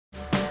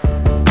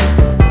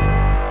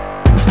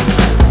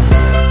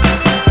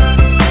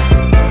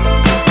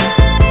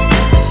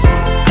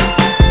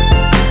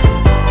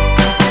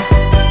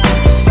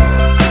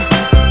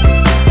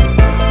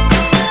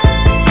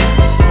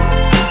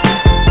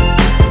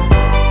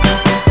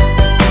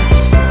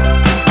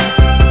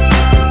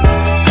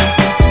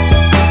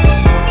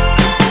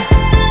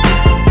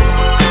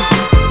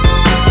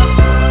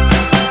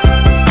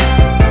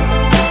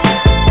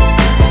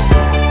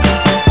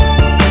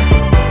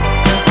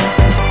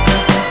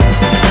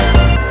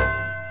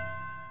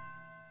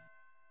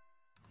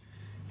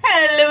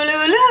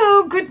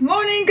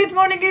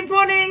good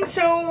morning.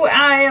 So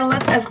I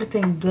let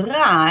everything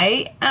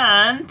dry,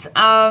 and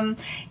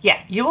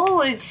yeah, you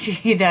always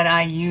see that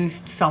I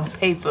used some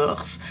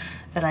papers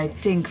that I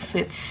think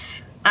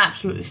fits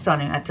absolutely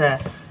stunning at the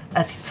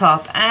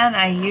top, and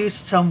I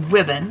used some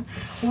ribbon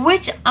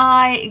which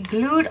I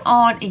glued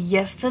on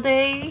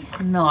yesterday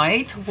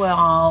night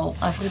while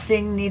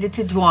everything needed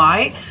to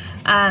dry,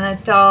 and I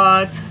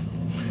thought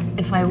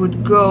if I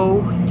would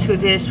go to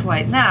this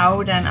right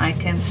now, then I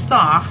can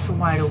start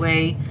right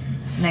away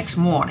next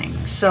morning.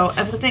 So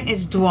everything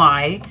is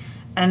dry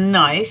and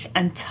nice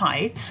and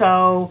tight.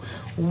 So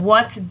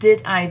what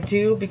did I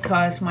do?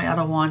 Because my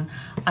other one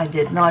I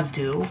did not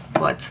do.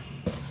 But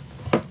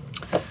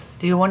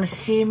do you want to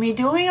see me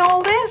doing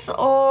all this,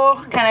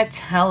 or can I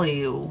tell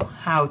you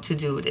how to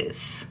do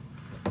this?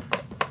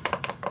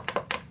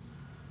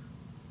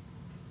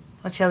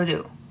 What shall we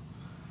do?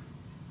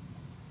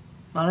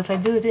 Well, if I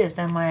do this,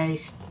 then my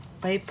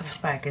paper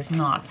pack is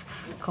not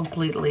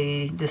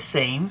completely the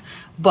same,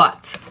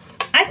 but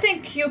I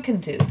think you can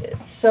do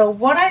this. So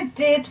what I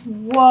did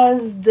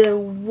was the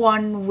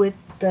one with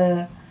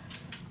the,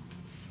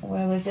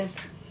 where is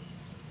it?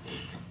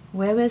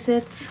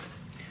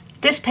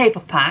 This paper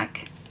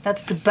pack,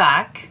 that's the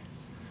back.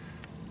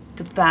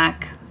 The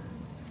back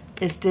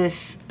is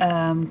this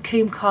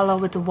cream color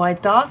with the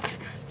white dots.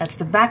 That's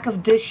the back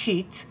of this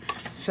sheet.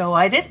 So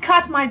I did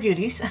cut my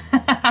beauties.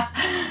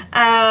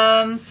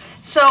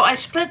 So I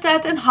split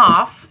that in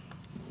half,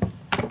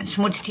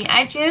 smoothed the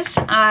edges.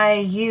 I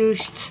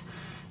used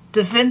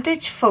the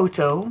vintage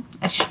photo.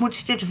 I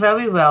smoothed it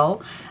very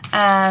well,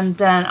 and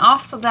then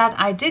after that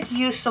I did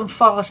use some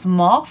forest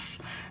moss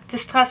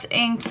distress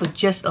ink for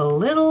just a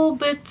little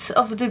bit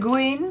of the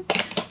green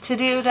to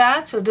do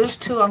that. So those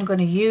two I'm going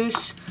to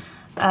use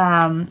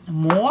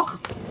more.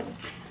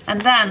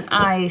 And then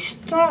I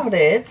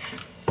started.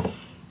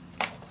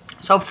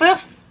 So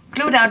first,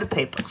 glue down the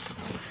papers,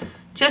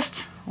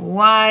 just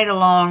right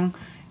along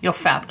your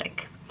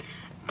fabric.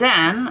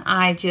 Then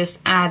I just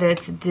added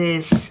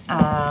this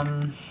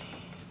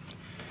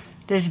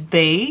this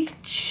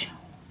beige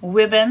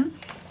ribbon.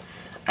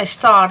 I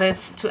started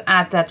to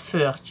add that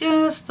first,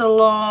 just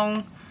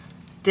along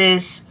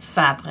this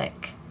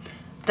fabric.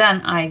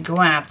 Then I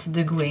grabbed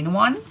the green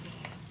one,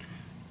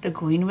 the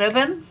green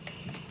ribbon,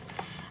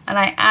 and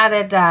I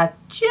added that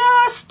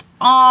just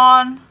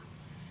on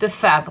the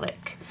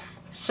fabric.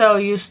 So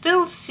you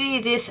still see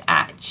this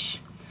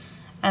edge.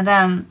 And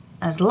then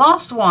as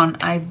last one,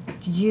 I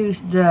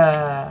used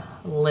the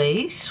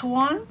lace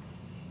one.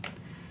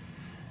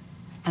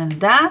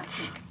 And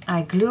that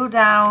I glue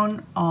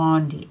down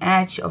on the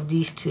edge of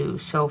these two.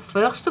 So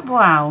first the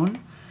brown,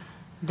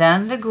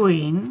 then the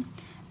green,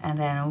 and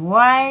then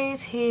right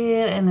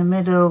here in the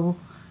middle,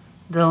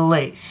 the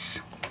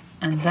lace.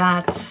 And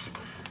that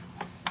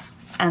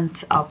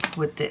ends up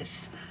with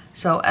this.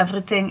 So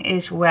everything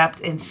is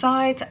wrapped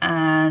inside,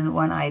 and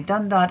when I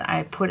done that,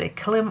 I put a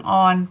cling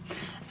on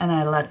and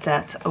I let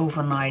that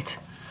overnight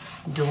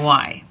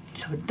dry.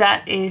 So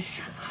that is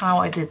how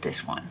I did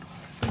this one.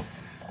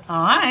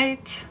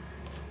 Alright,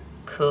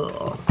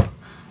 cool.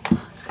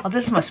 Oh,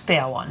 this is my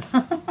spare one.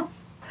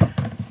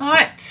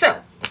 Alright,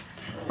 so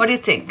what do you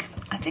think?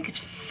 I think it's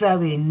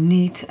very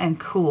neat and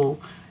cool.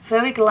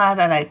 Very glad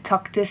that I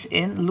tucked this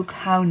in. Look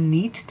how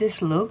neat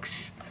this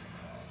looks.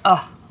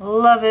 Oh,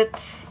 love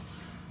it.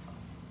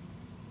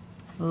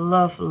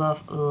 Love,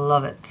 love,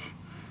 love it.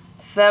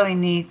 Very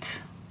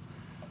neat.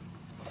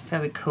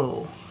 Very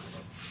cool.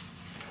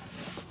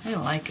 I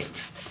like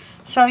it.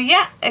 So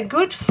yeah, a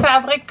good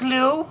fabric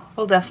glue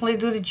will definitely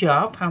do the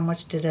job. How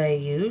much did I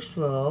use?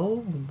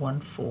 Well,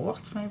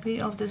 1/4 maybe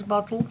of this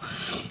bottle.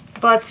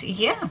 But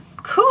yeah,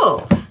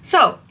 cool.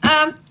 So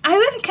I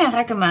really can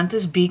recommend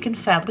this Beacon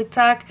fabric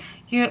tag.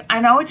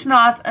 I know it's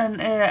not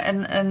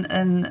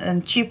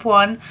a cheap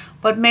one,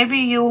 but maybe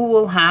you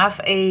will have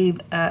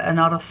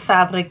another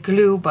fabric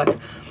glue. But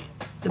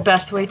the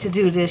best way to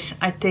do this,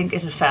 I think,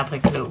 is a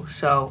fabric glue.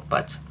 So,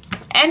 but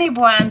any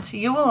brand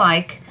you will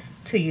like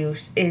to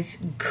use is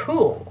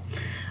cool.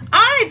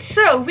 Alright,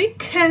 so we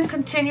can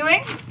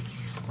continuing.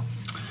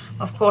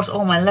 Of course,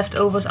 all my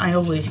leftovers I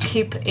always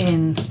keep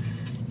in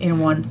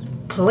one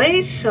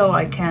place, so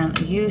I can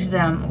use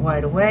them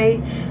right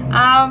away.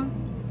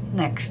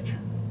 Next.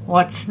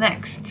 What's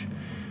next?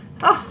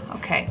 Oh,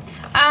 okay.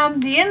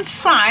 The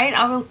inside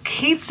I will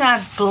keep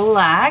that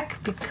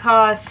black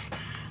because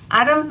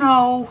I don't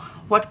know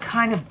what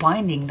kind of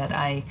binding that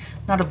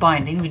not a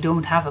binding, we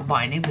don't have a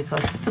binding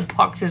because the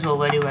box is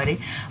already ready,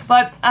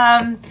 but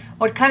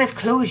what kind of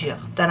closure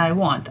that I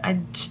want. I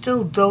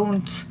still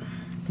don't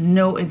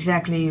know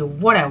exactly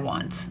what I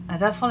want. I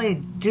definitely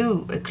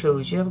do a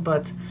closure,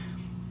 but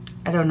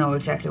I don't know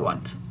exactly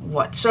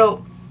what.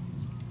 So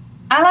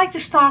I like to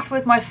start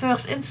with my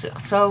first insert.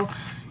 So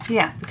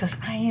yeah, because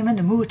I am in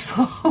the mood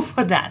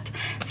for that.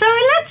 So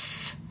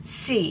let's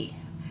see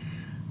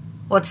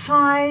what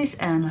size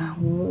and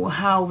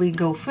how we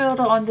go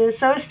further on this.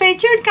 So stay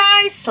tuned,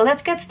 guys. So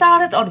let's get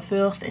started on the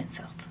first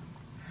insert.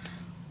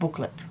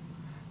 Booklet,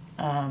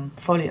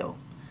 folio,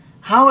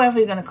 however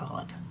you're gonna call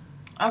it.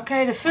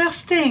 Okay, the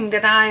first thing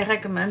that I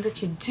recommend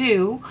that you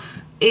do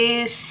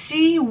is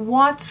see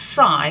what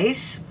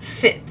size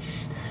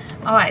fits.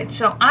 Alright,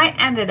 so I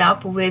ended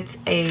up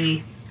with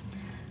a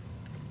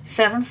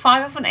 7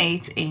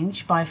 5/8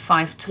 inch by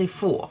 5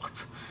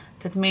 3/4.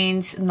 That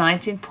means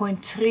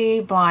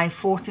 19.3 by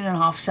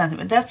 14.5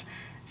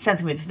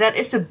 centimeters. That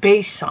is the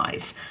base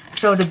size.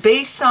 So the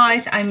base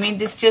size, I mean,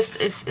 this just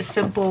is a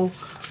simple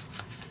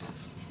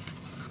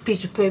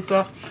piece of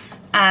paper,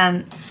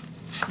 and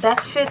that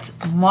fit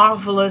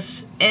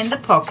marvelous in the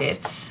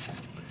pockets.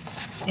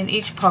 In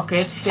each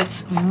pocket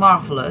fits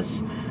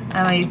marvelous,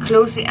 and when you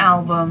close the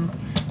album,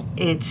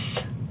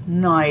 it's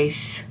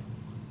nice,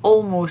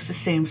 almost the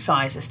same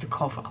size as the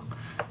cover.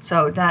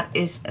 So that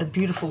is a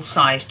beautiful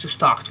size to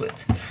start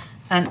with.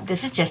 And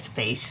this is just a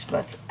base,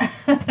 but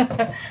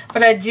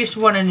but I just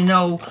want to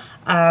know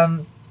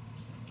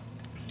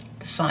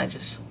the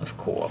sizes, of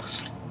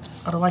course.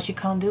 Otherwise you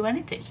can't do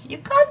anything. You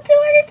can't do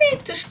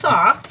anything to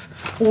start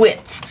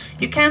with.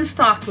 You can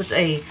start with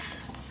a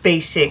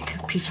basic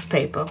piece of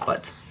paper,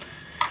 but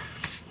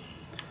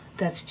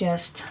that's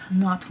just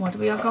not what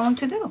we are going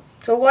to do.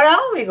 So what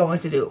are we going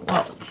to do?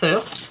 Well,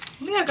 first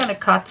we are going to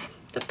cut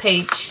the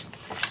page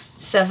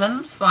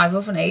 7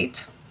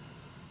 5/8.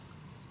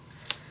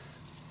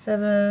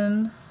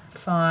 7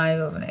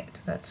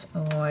 5/8. That's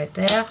right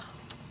there.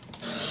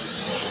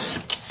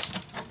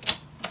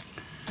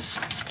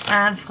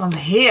 And from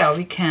here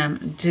we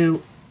can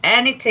do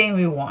anything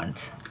we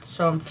want.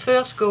 So I'm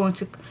first going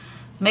to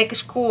make a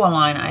score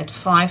line at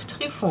 5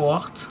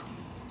 3/4.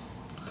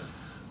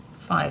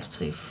 5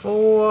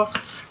 3/4.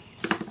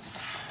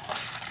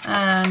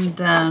 And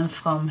then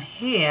from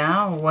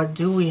here, what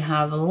do we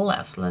have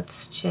left?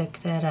 Let's check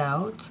that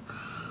out.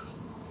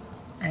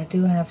 I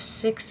do have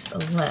 6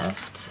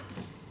 left.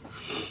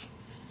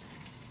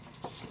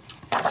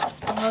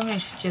 Let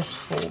me just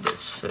fold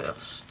this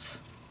first.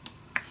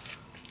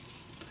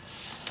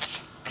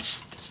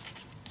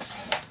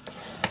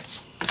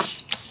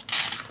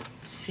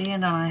 See,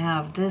 and then I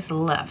have this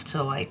left,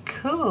 so I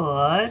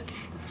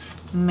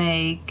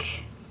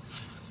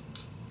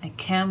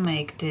can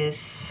make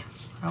this.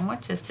 How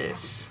much is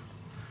this?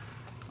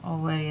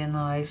 Already a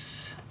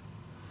nice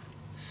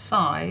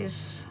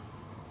size.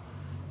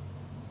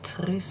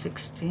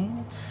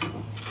 3/16.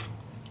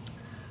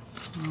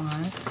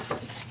 Alright.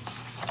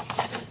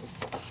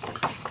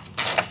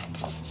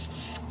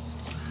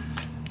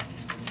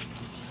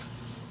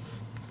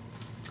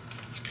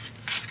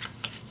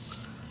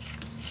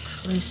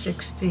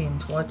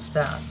 What's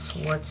that?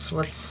 What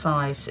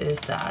size is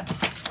that?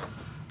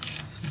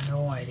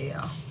 No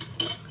idea.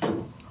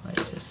 Wait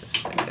just a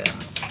second.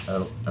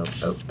 Oh.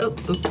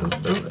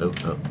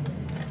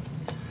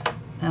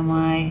 Am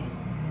I?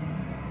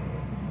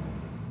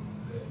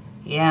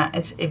 Yeah,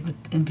 it's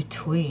in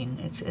between.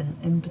 It's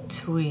in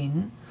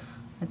between.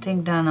 I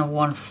think then a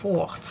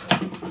 1/4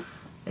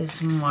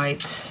 is I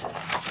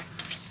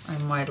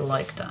might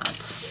like that.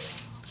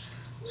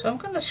 So I'm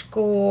gonna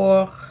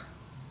score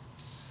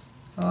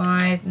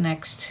right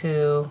next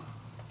to.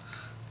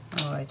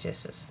 Oh wait,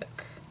 just a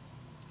sec.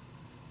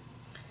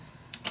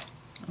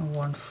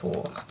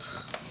 1/4.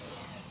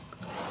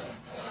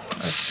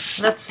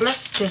 Let's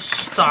just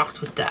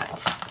start with that.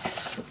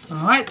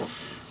 All right.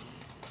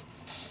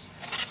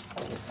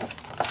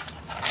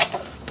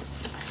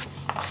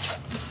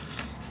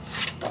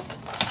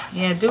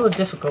 Yeah, do it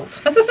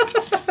difficult.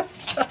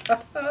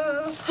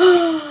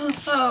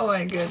 Oh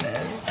my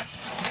goodness.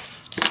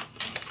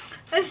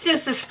 It's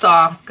just a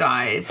start,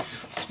 guys.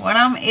 When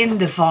I'm in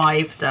the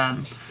vibe,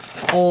 then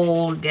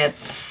all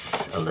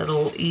gets a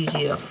little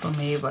easier for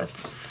me, but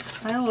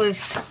I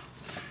always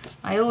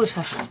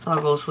have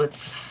struggles with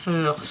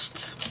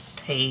first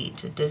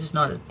page. This is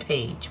not a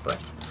page,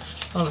 but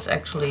well, it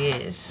actually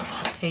is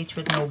a page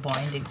with no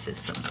binding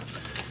system.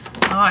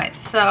 Alright,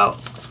 so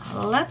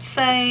let's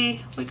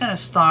say we're gonna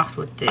start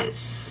with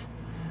this.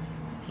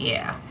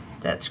 Yeah,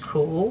 that's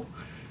cool.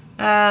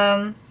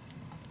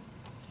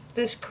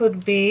 This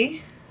could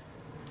be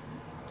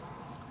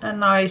a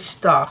nice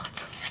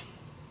start.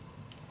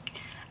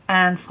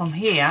 And from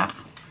here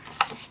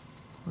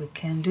we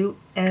can do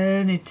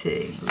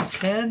anything. We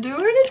can do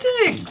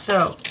anything.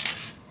 So,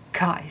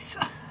 guys.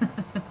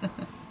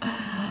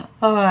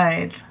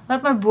 Alright,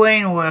 let my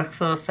brain work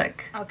for a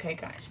sec. Okay,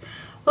 guys.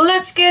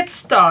 Let's get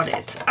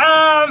started.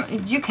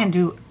 You can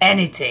do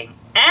anything.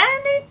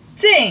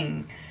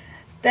 Anything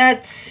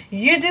that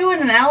you do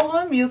in an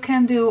album, you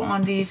can do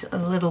on these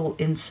little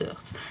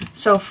inserts.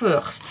 So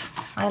first,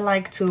 I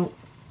like to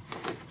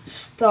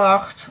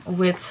start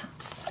with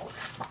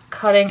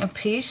cutting a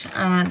piece,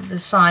 and the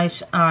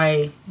size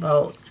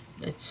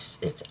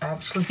it's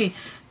actually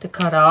to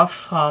cut off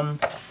from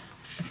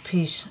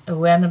a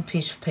random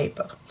piece of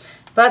paper.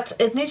 But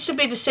it needs to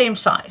be the same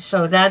size,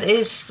 so that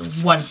is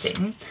one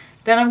thing.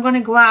 Then I'm going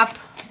to grab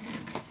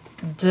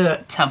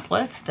the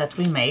template that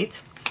we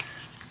made,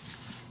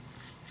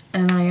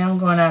 and I am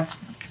going to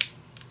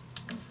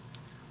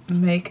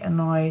make a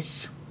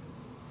nice,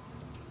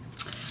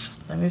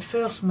 let me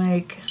first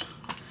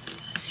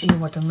see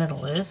what the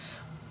middle is.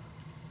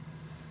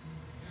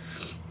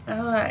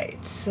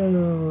 Alright,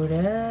 so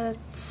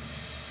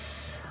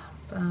that's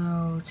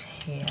about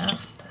here.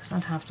 Does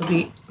not have to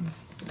be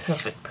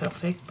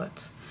perfect,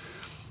 but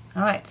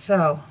alright,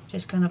 so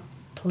just gonna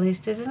place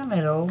this in the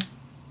middle.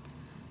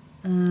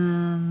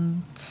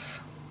 And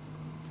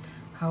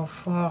how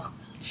far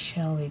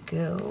shall we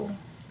go?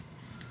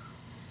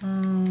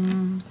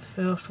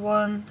 First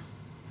one,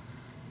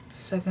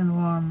 second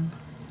one,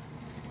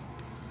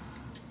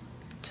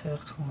 third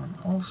one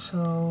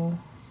also.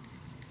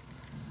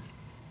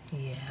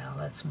 Yeah,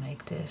 let's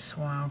make this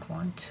round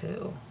one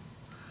too.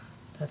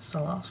 That's the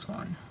last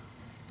one.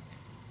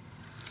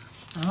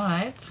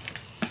 Alright,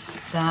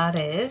 that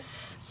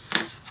is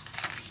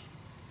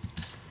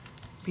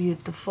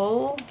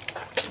beautiful.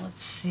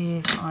 Let's see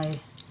if I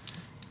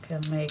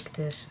can make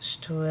this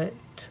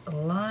straight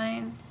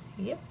line.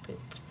 Yep,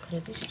 it's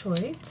pretty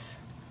straight.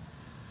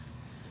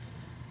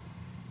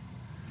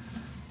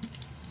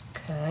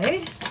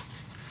 Okay.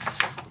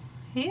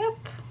 Yep.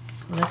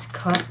 Let's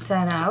cut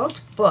that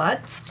out.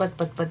 But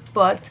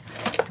the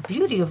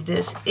beauty of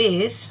this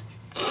is,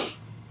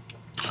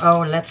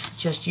 oh, let's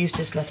just use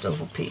this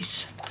leftover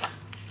piece.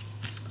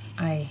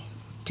 I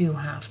do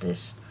have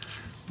this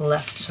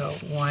left, so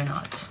why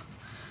not?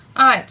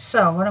 Alright,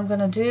 so what I'm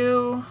gonna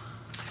do,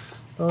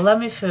 let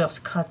me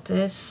first cut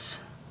this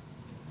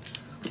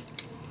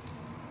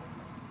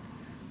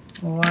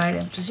right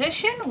in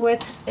position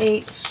with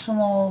a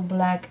small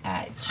black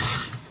edge.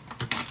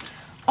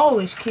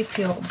 Always keep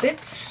your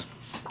bits.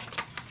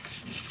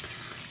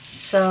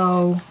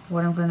 So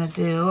what I'm gonna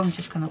do, I'm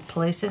just gonna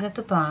place it at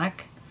the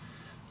back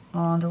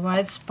on the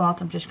right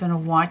spot. I'm just gonna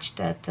watch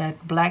that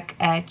that black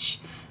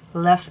edge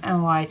left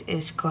and right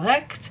is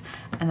correct,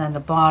 and then the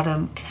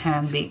bottom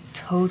can be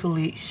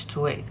totally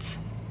straight.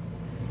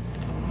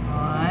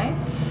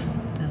 Alright,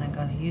 then I'm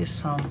gonna use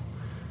some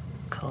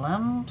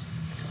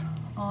clamps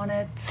on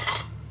it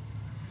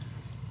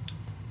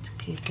to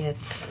keep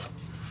it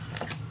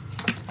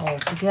all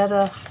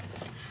together.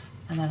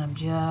 And then I'm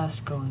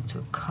just going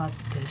to cut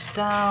this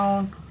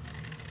down.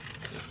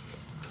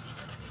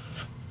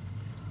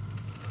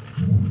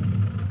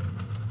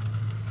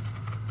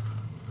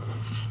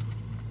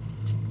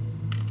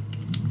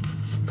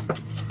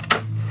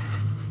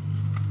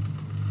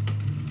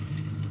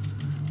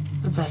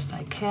 The best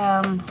I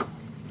can.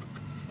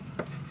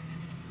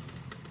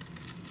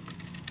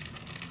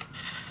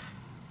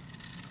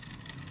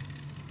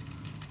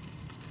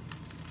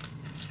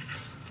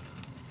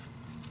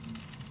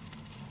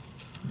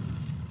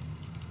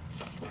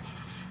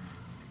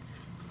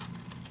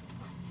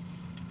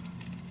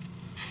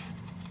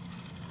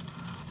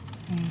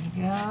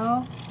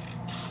 Go.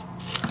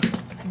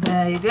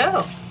 There you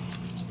go.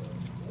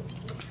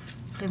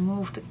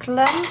 Remove the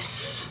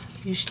clamps.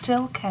 You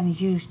still can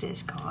use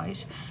this,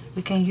 guys.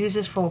 We can use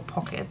this for a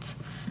pocket.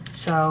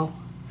 So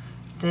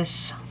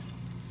this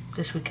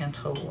we can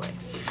throw away.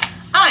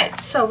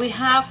 Alright, so we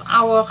have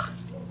our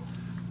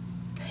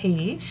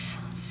piece.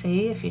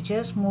 See, if you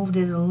just move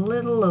this a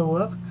little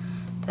lower,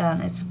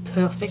 then it's a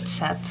perfect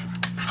set.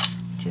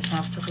 Just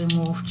have to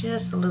remove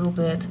just a little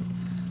bit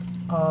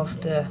of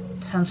the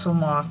pencil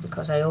mark,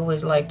 because I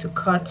always like to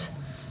cut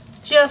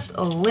just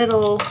a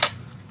little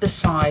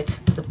beside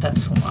the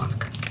pencil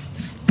mark.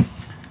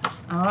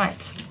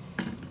 Alright,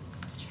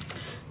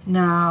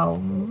 now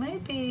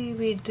maybe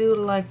we do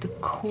like the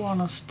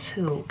corners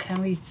too.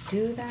 Can we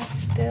do that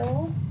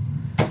still?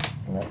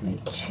 Let me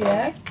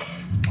check.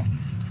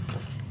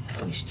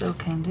 We still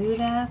can do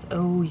that.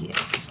 Oh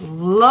yes,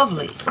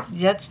 lovely.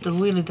 That's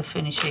really the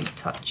finishing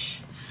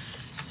touch.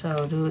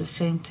 So do the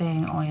same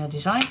thing on your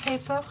design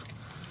paper.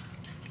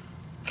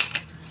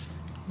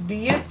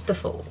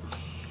 Beautiful.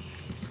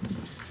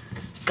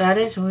 That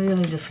is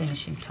really the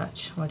finishing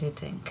touch. What do you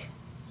think?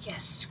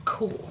 Yes,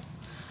 cool.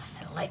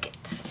 I like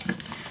it.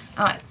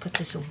 Alright, put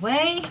this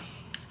away.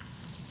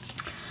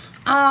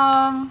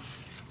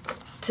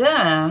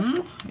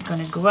 Then we're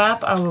gonna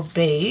grab our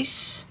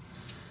base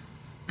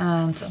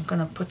and I'm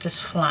gonna put this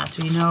flat.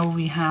 You know,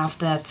 we have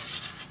that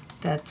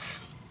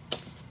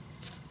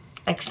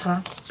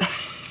extra.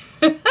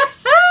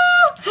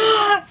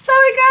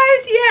 Sorry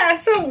guys, yeah,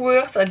 some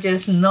words are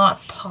just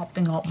not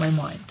popping up my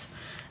mind.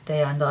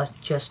 They are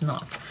just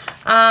not.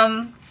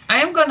 I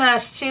am gonna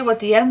see what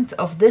the end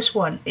of this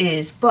one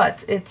is,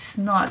 but it's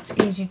not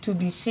easy to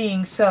be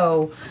seeing,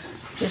 so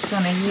just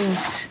gonna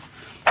use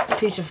a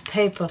piece of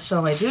paper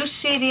so I do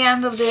see the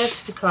end of this,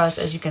 because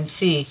as you can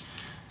see,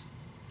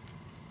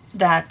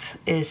 that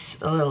is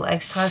a little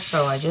extra,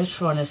 so I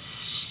just want to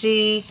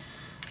see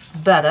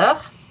better.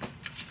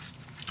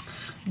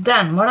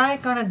 Then what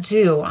I'm gonna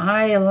do,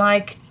 I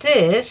like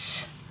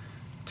this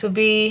to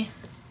be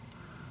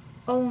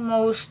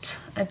almost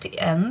at the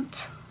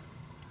end.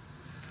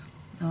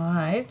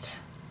 Alright.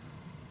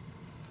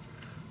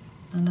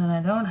 And then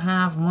I don't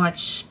have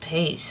much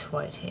space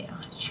right here.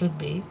 It should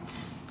be,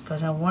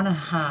 because I want to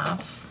have,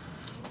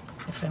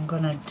 if I'm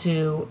gonna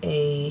do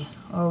a,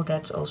 oh,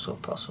 that's also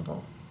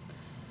possible.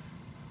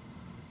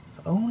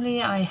 If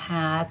only I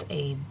had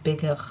a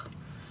bigger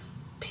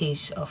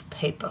piece of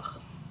paper.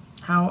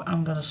 How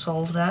I'm gonna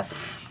solve that?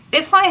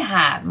 if I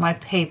had my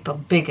paper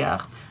bigger,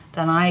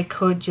 then I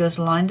could just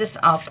line this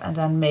up and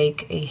then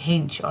make a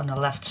hinge on the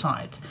left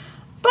side.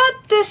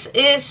 But this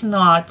is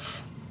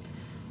not,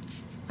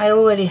 I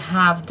already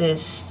have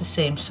this the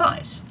same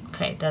size.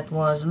 Okay, that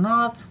was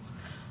not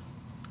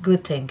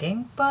good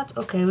thinking, but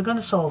okay, we're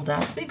gonna solve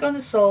that. We're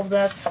gonna solve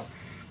that.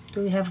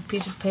 Do we have a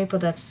piece of paper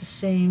that's the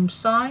same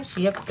size?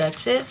 Yep,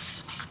 that's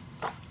it.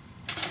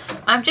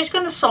 I'm just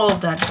gonna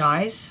solve that,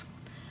 guys,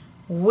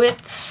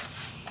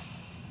 with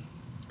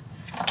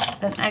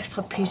an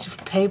extra piece of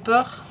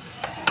paper.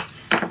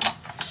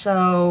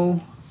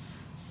 So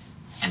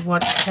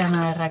what can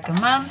I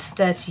recommend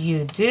that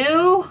you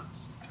do?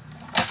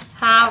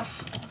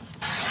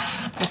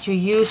 That you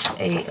use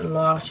a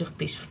larger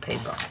piece of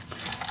paper.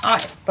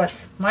 Alright,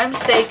 but my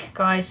mistake,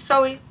 guys,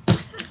 sorry.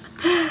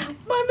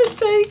 My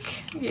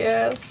mistake,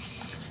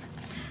 yes.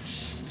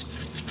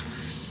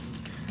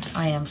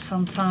 I am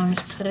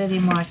sometimes pretty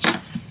much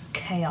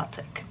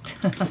chaotic.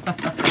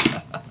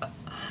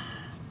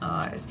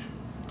 Alright,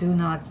 do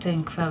not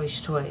think very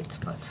straight,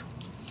 but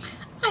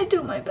I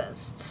do my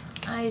best.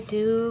 I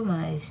do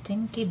my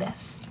stinky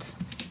best.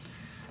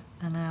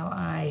 And now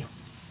I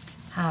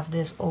have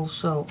this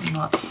also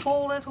not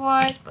folded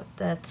right, but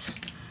that's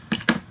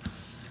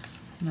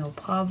no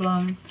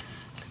problem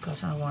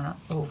because I want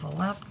to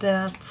overlap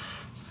that.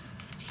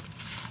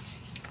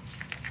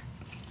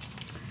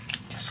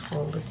 Just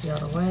fold it the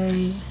other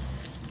way.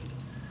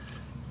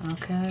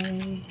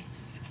 Okay.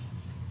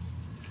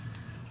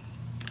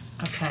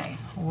 Okay,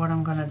 what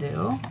I'm gonna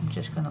do, I'm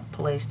just gonna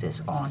place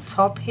this on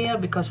top here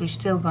because we're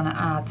still gonna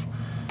add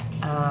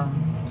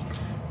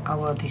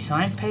our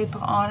design paper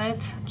on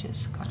it. I'm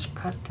just gonna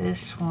cut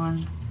this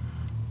one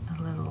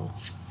a little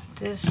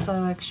this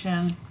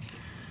direction.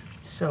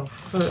 So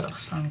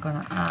first I'm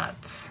gonna add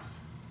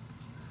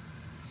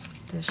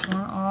this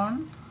one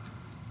on.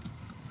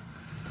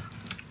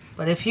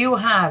 But if you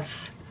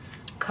have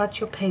cut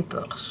your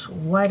papers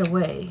right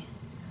away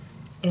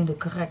in the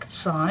correct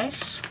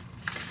size,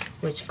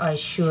 which I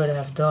should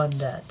have done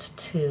that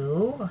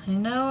too. I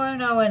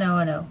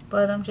know.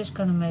 But I'm just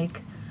gonna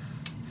make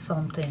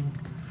something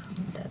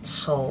that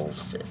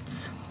solves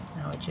it.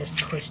 Now I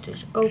just push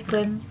this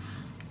open.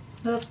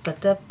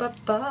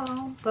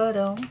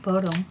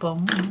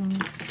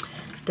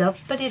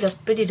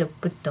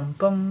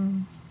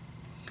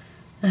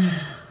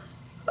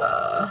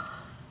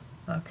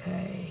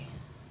 Okay.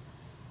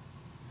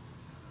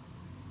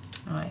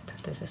 Alright,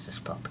 this is the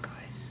spot,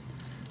 guys.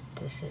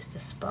 This is the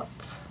spot.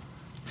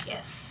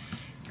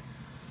 Yes.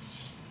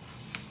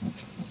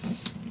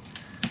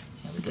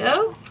 There we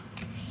go.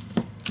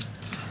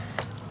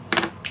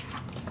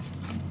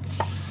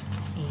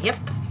 Yep.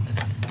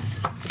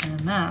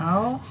 And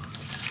now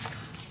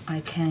I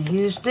can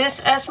use this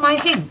as my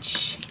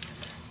hinge.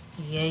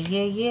 Yes.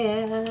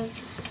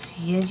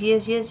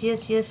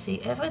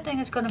 See, everything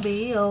is gonna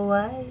be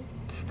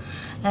alright.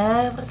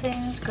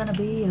 Everything is gonna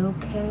be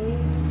okay.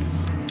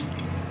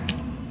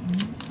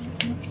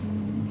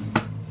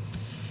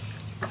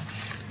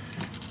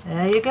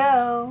 There you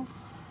go.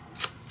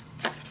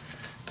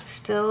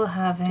 Still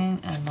having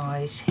a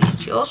nice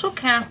hinge. You also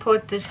can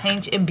put this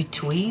hinge in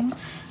between,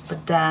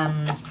 but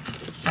then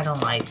I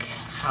don't like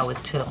how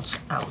it turns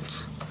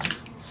out.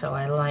 So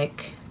I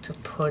like to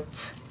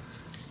put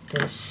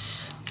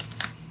this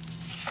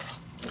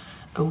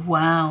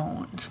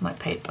around my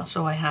paper,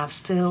 so I have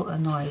still a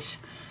nice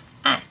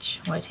edge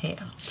right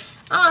here.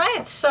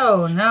 Alright,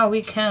 so now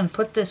we can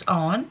put this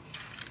on,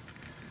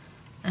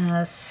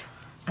 as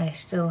I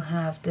still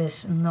have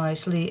this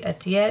nicely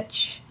at the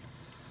edge.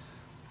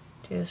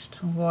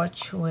 Just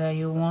watch where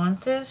you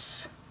want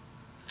this.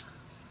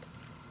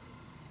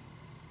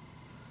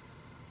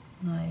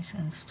 Nice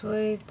and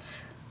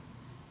straight.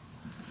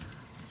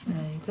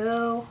 There you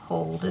go.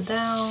 Hold it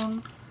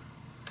down.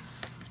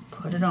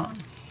 Put it on.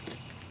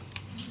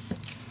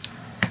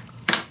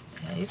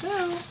 There you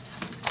go.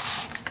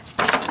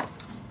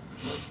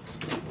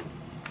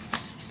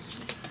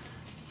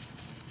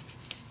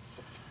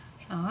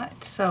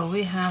 Alright, so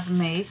we have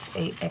made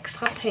an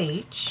extra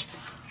page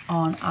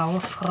on our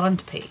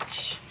front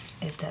page,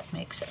 if that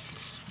makes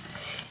sense.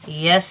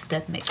 Yes,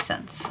 that makes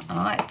sense.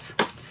 Alright,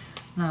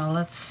 now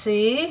let's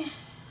see.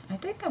 I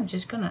think I'm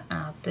just gonna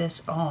add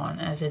this on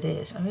as it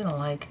is. I really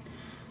like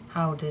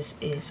how this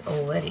is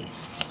already.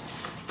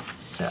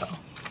 So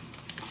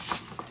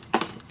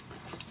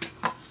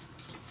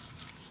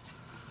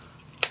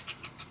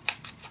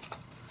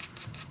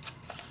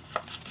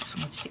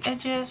switch the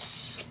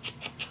edges.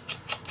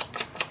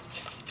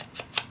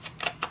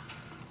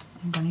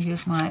 I'm going to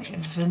use my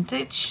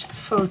vintage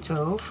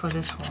photo for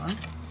this one.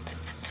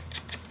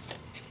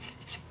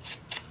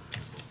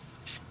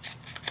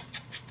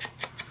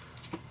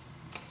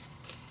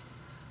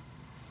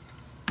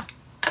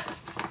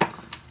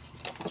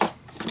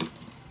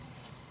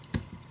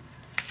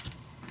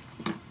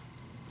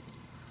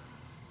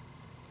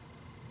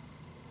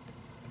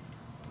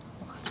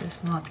 Was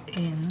this not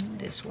in?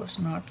 This was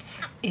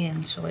not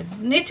in, so I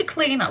need to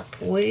clean up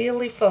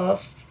really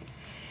fast.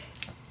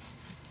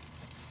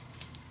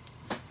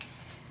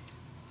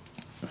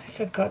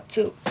 forgot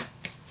to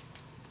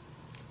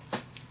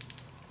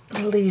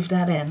leave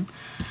that in.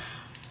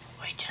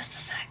 Wait just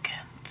a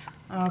second.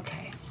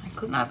 Okay, I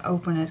could not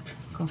open it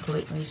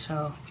completely,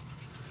 so,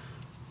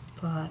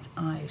 but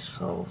I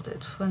solved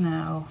it for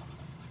now.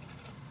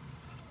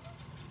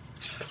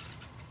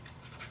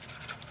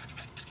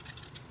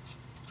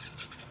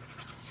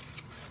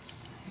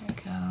 There you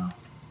go.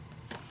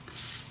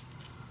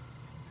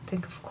 I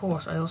think of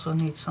course I also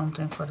need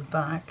something for the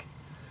back.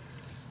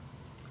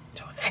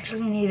 So I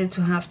actually needed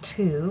to have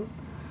 2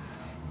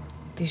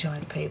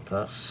 design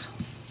papers.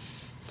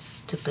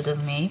 Stupid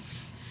of me.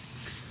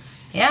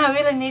 Yeah, I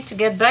really need to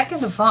get back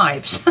in the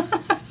vibes.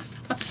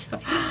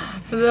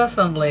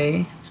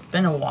 Definitely. It's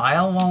been a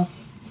while. Well,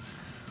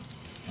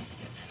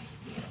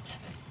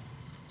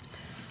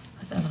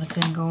 with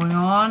everything going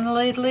on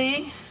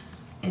lately,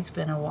 it's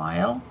been a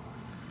while.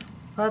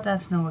 But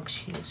that's no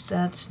excuse.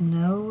 That's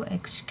no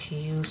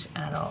excuse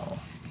at all.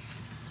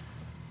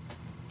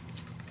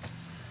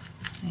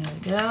 There we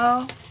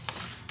go.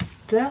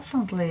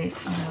 Definitely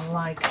I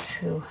like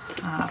to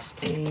have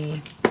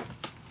a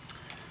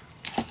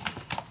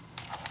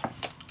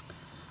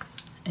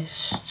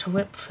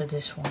strip for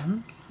this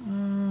one.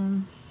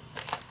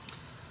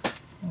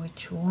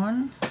 Which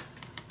one?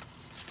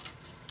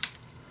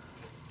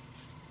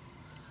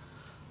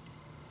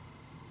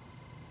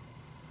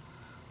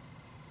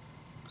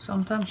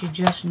 Sometimes you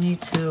just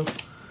need to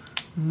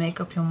make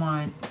up your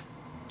mind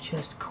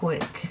just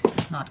quick.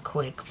 Not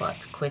quick,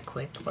 but quick,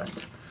 but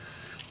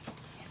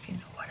if you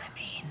know what I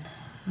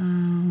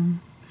mean.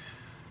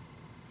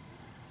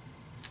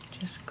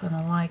 Just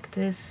gonna like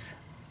this.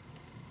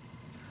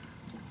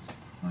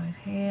 Right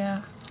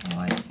here,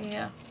 right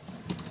here.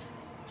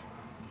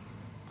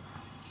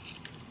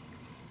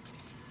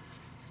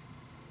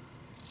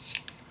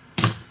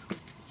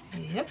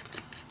 Yep.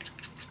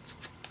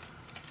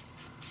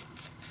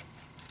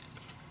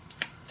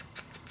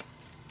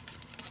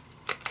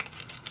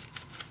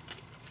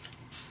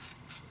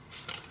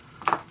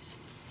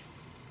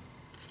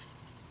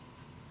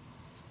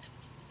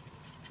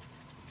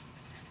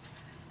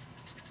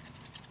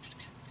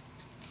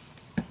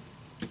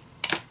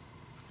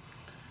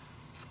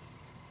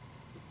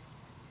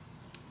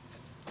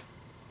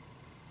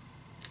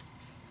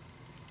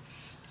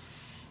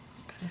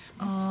 This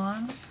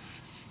on.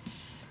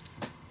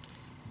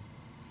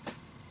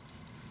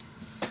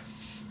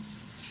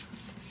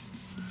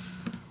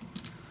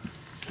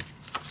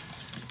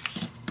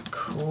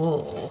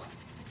 Cool.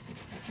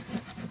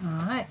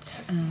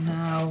 Alright, and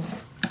now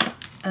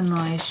a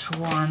nice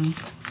one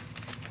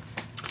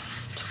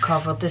to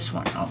cover this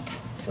one up.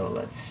 So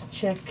let's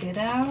check it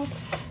out.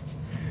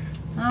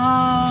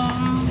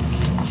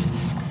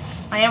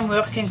 I am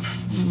working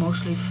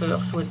mostly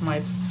first with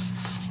my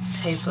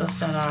papers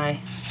that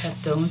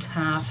don't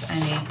have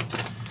any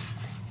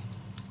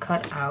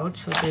cut out.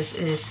 So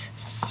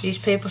these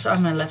papers are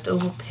my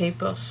leftover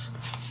papers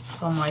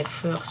from my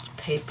first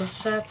paper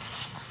set.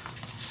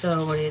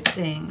 So what do you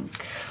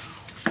think?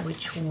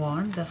 Which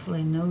one?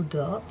 Definitely no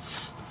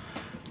dots.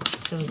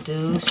 So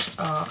those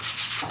are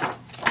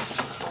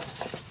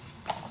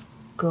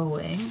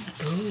going.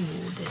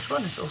 Oh, this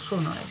one is also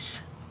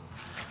nice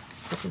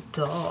for the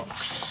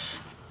dogs.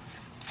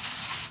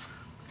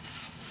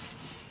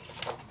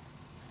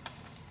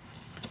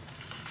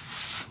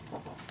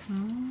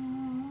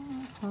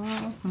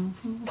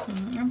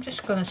 I'm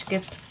just gonna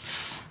skip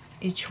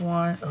each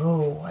one.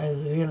 Oh, I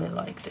really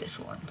like this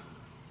one.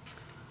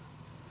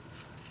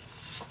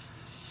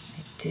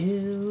 I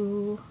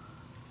do.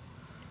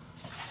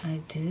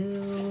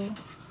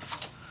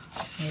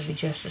 Maybe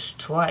just the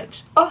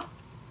stripes. Oh,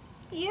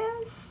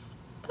 yes,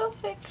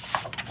 perfect.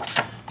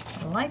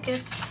 I like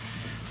it.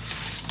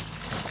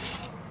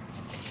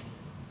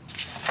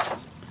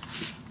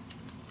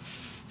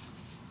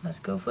 Let's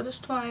go for the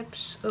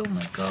stripes. Oh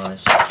my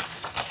gosh.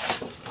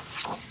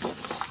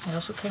 I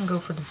also can go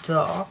for the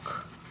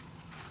dark.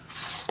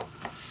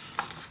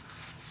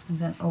 And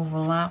then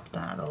overlap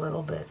that a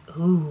little bit.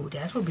 Ooh,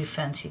 that would be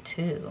fancy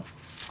too.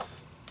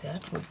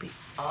 That would be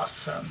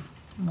awesome.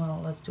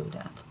 Well, let's do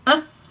that.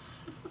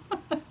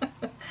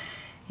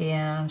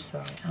 Yeah, I'm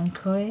sorry. I'm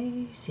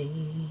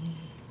crazy.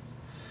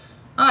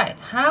 Alright,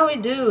 how we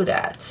do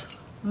that?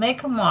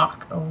 Make a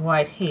mark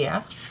right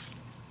here.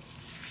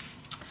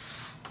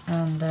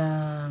 And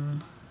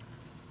then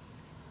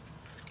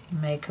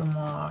make a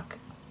mark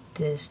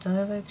this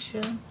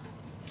direction.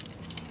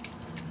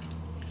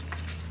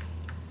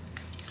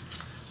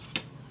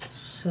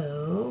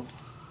 So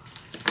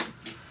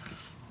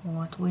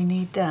what we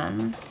need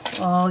then,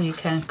 well, you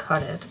can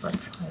cut it,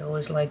 but I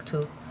always like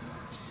to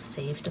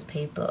save the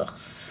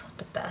papers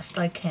the best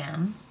I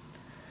can.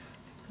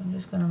 I'm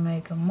just gonna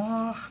make a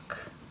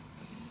mark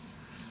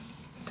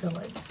till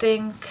I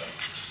think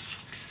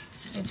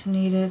it's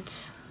needed.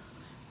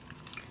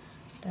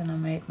 Then I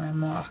made my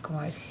mark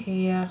right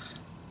here,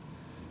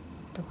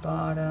 at the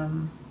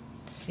bottom.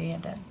 See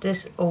that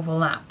this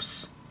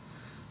overlaps.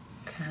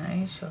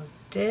 Okay, so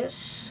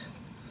this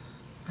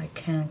I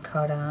can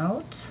cut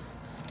out.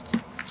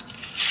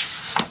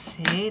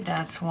 See,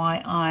 that's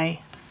why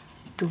I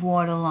the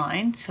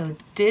waterline. So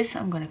this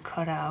I'm going to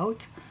cut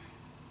out,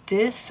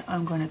 this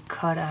I'm going to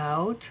cut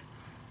out,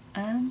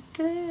 and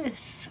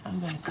this I'm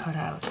going to cut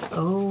out.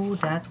 Oh,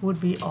 that would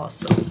be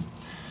awesome.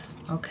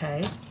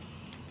 Okay,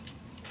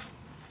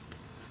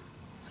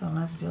 so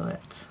let's do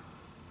it.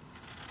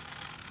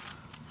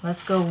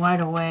 Let's go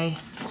right away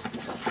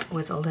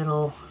with a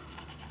little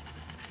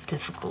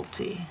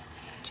difficulty.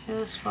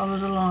 Just follow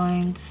the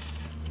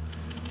lines.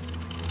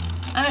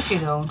 And if you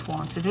don't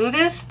want to do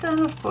this, then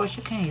of course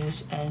you can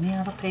use any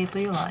other paper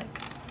you like.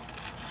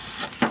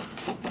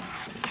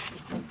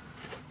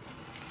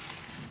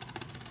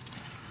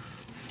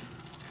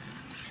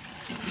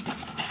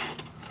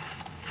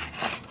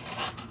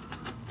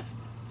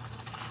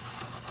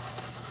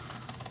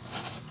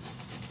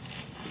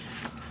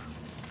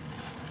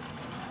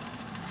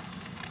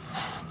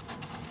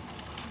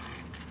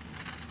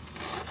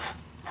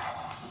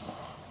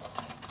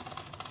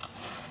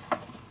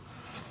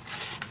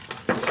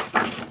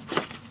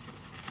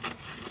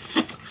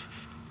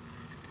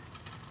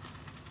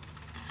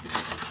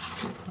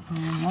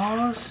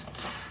 Almost.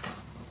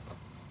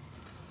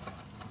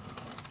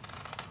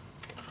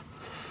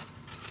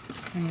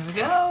 Here we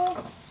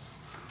go.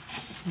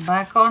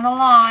 Back on the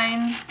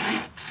line.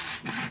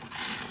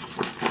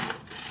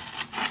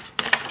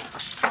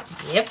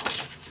 Yep.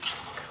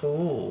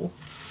 Cool.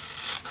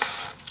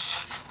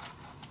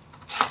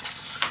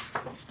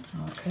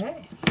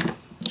 Okay.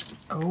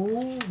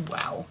 Oh,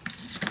 wow.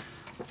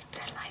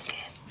 I like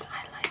it.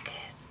 I like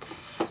it.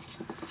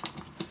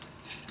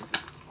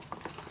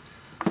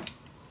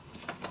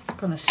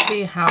 Gonna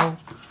see how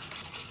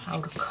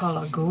the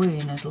color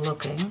green is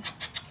looking.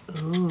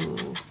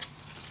 Ooh.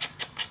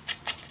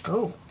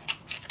 Oh.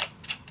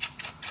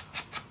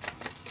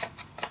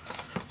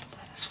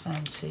 That is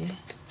fancy.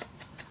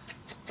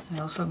 I'm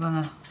also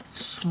gonna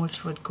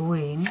smooch with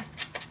green.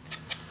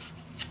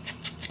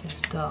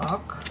 This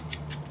dark.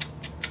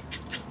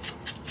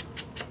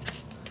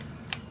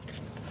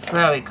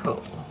 Very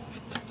cool.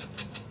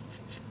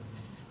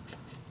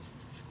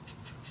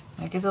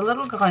 Make it a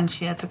little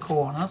crunchy at the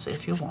corners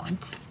if you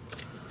want.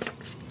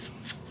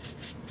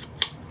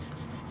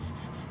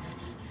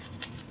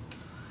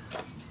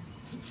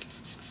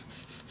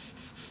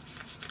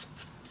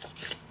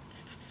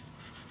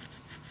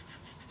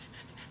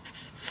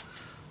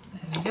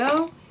 There we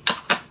go.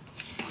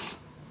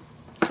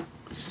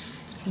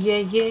 Yeah,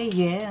 yeah,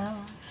 yeah.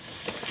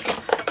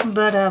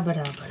 Ba-da,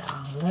 ba-da,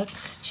 ba-da.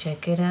 Let's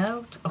check it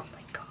out. Oh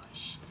my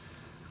gosh.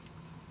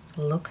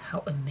 Look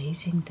how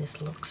amazing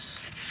this looks.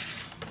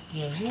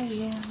 Yeah, yeah,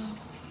 yeah.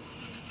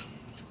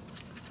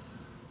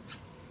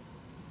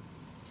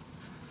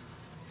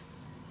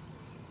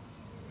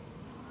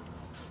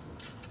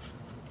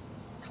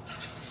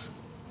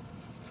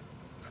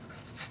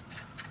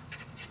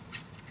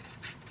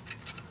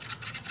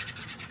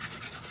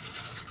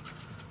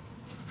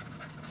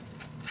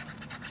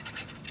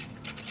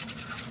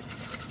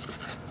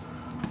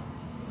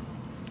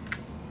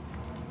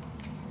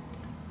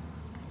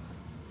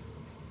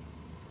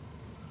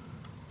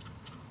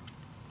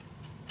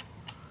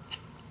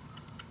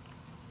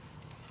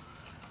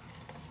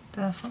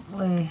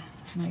 Definitely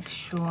make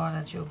sure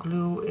that your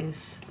glue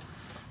is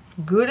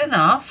good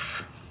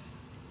enough.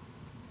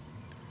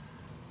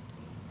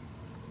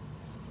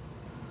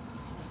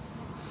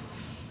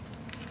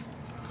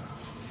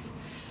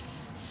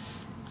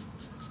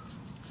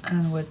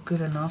 And with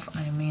good enough,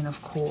 I mean,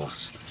 of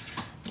course,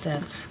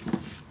 that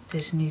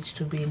this needs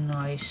to be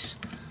nice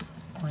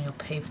on your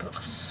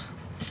papers.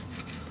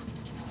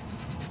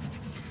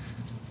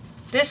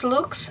 This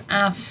looks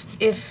as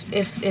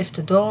if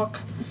the dog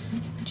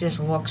just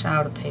walks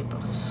out of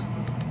papers.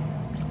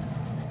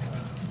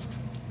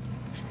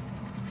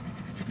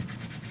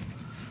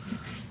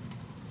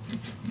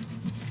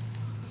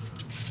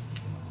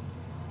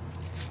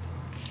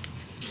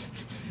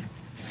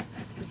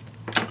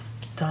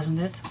 Doesn't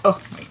it?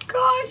 Oh my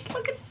gosh,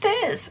 look at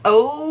this.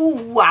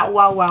 Oh, wow,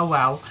 wow, wow,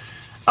 wow.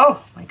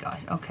 Oh my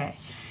gosh, okay.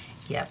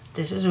 Yep,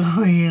 this is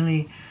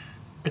really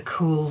a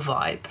cool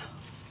vibe,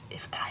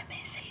 if I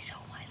may say so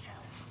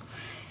myself.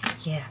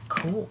 Yeah,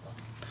 cool.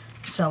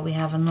 So we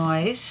have a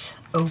nice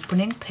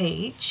opening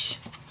page.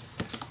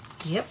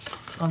 Yep,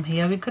 from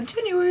here we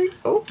continue.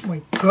 Oh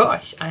my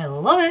gosh, I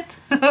love it.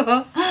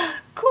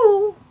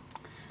 Cool.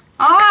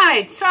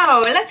 Alright,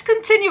 so let's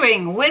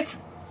continuing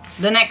with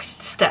the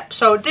next step.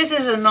 So this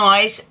is a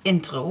nice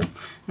intro,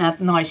 not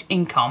nice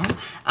income.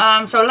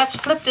 So let's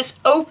flip this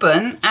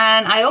open,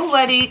 and I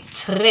already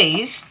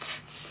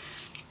traced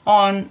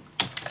on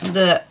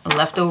the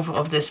leftover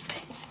of this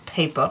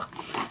paper.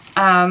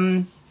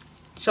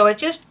 So I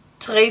just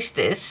trace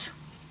this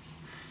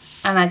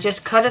and I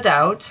just cut it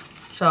out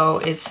so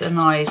it's a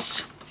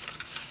nice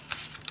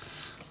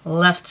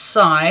left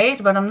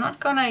side, but I'm not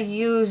gonna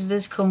use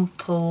this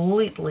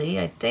completely.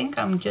 I think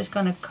I'm just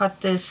gonna cut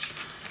this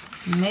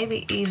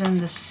maybe even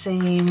the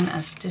same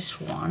as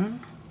this one,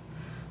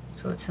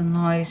 so it's a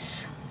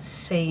nice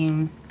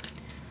same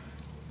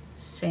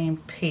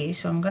piece.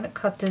 So I'm gonna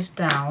cut this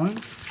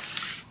down.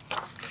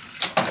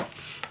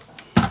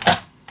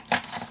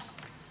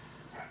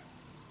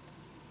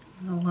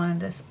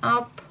 this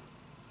up.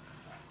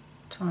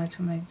 Try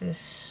to make this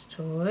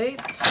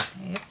straight.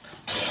 Yep.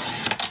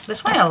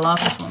 That's why I love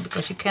this one,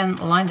 because you can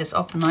line this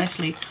up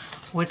nicely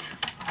with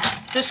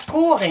the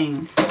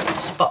scoring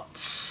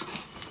spots.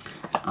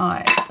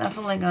 Alright,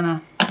 definitely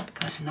gonna,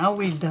 because now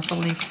we're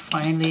definitely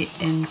finally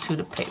into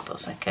the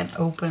papers. I can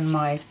open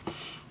my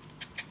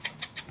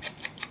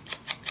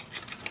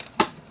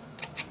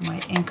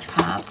ink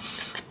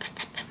pads.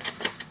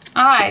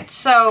 Alright,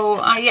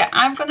 so yeah,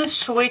 I'm gonna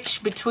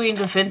switch between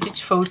the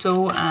vintage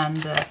photo and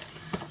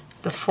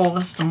the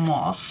forest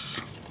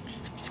moss.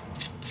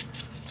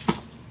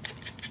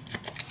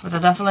 But I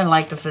definitely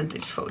like the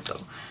vintage photo.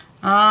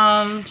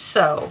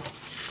 So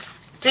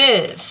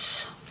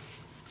this,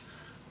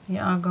 we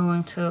are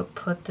going to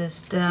put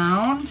this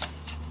down.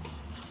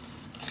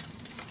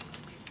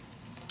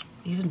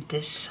 Even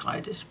this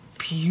side is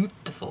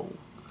beautiful.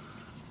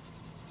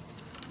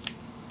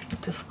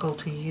 Difficult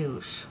to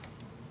use.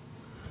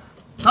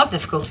 Not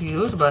difficult to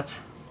use, but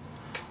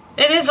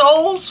it is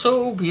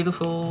also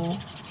beautiful.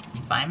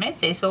 If I may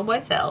say so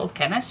myself.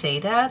 Can I say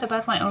that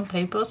about my own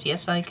papers?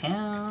 Yes, I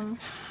can.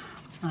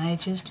 I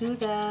just do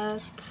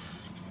that.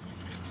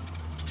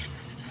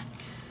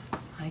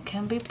 I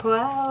can be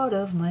proud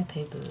of my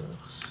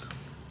papers.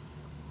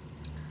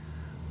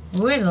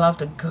 Really love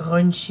the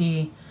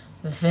grungy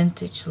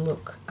vintage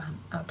look. I'm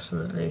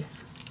absolutely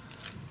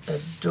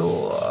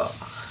adore.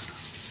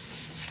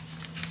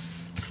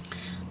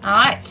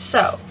 Alright,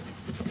 so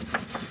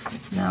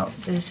now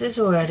this is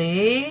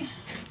ready.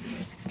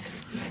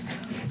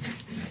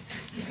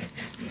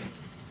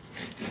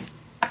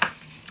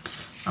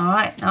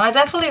 Alright, now I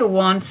definitely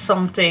want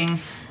something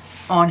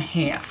on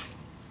here.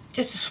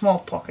 Just a small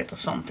pocket or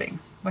something.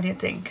 What do you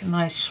think? A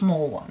nice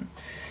small one.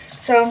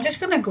 So I'm just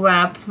going to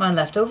grab my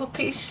leftover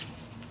piece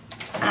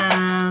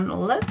and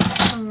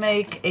let's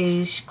make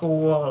a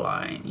score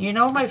line. You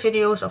know my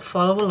videos are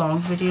follow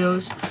along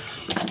videos.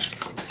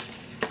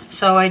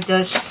 So I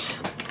just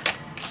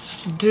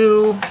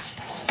do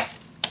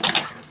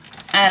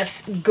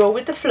as go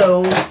with the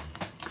flow,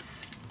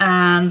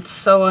 and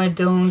so I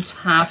don't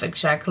have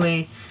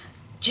exactly,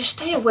 just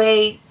stay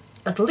away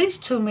at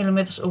least 2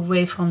 millimeters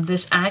away from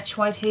this edge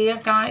right here,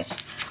 guys.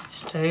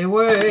 Stay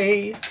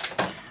away.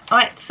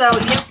 Alright, so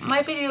yeah,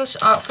 my videos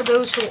are for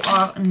those who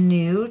are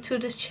new to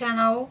this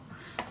channel.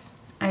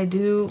 I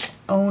do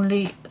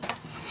only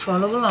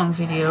follow along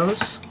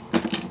videos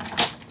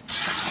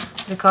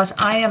because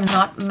I am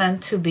not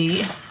meant to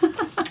be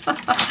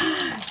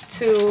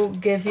to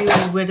give you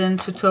written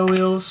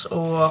tutorials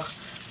or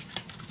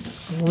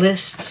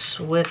lists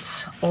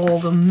with all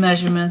the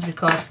measurements,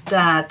 because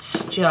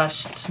that's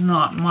just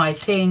not my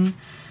thing.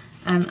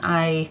 And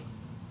I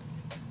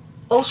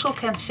also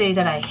can say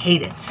that I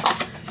hate it.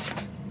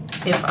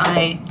 If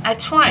I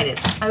tried it,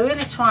 I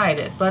really tried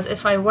it, but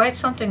if I write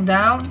something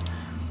down,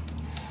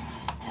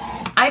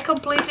 I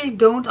completely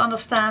don't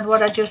understand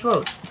what I just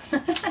wrote.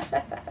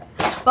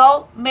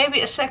 Well,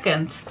 maybe a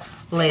second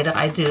later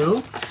I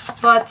do,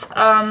 but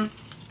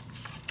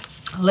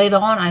later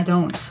on I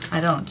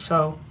don't.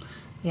 So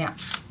yeah,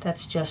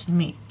 that's just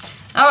me.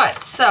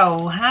 Alright,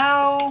 so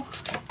how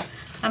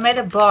I made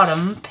a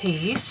bottom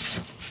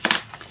piece.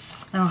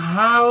 Now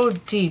how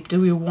deep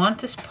do we want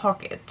this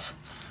pocket?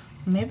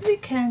 Maybe we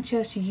can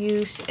just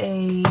use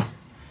a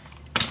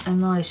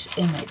nice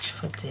image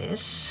for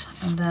this,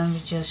 and then we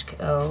just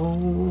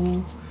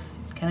go.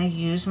 Can I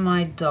use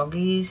my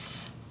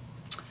doggies?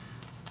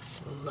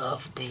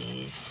 Love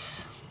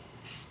these.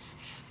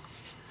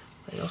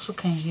 But I also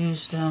can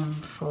use them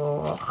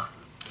for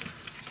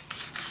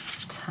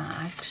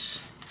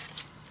tags.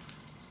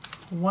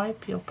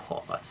 Wipe your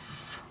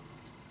paws.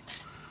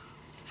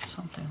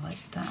 Something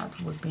like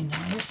that would be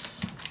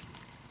nice.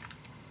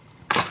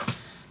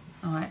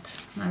 Alright,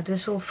 now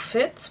this will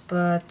fit,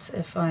 but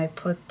if I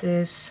put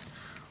this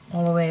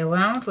all the way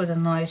around with a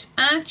nice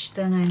edge,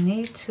 then I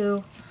need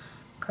to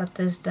cut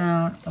this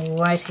down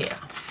right here.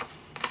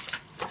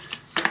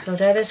 So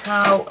that is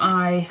how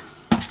I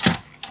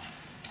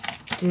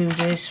do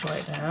this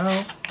right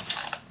now.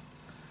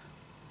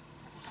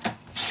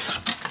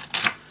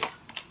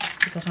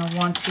 Because I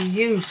want to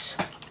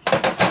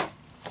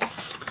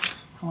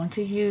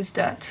use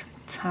that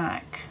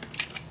tag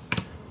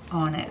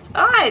on it.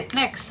 Alright,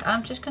 next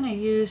I'm just going to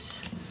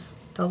use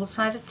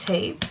double-sided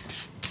tape.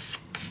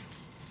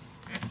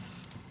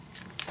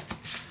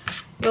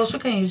 You also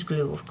can use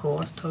glue, of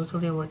course,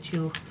 totally what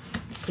you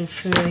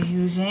prefer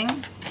using.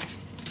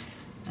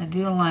 I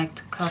do like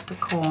to cut the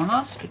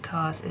corners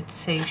because it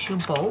saves you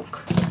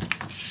bulk.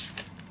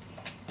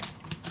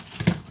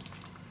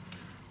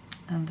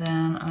 And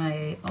then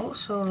I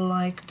also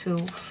like to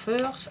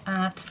first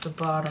add the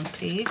bottom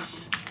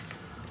piece.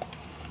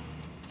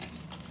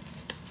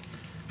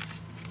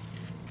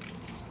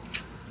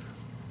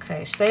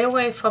 Okay, stay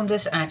away from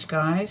this edge,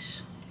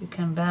 guys. You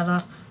can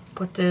better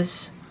put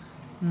this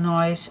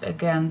nice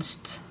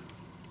against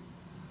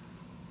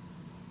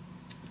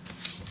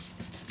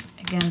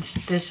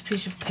this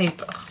piece of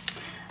paper.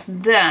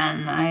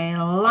 Then I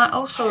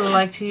also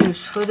like to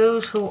use, for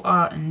those who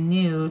are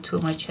new to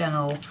my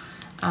channel,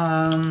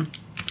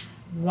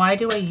 Why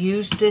do I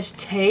use this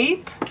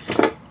tape?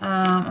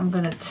 I'm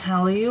gonna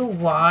tell you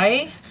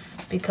why.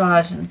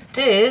 Because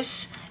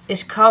this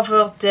is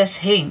covered this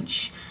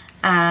hinge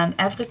and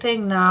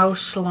everything now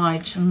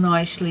slides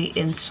nicely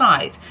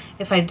inside.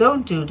 If I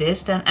don't do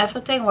this, then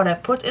everything what I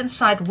put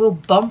inside will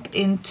bump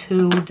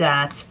into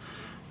that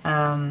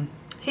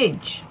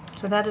hinge.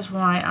 So that is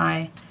why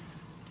I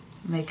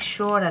make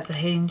sure that the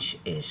hinge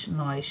is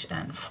nice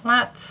and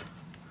flat.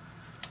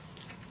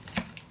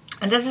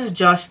 And this is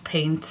just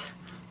painter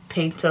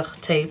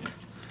tape,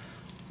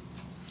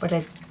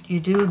 but you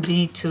do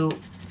need to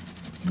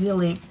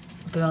really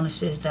burnish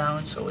this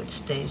down so it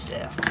stays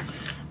there.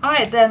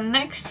 Alright, then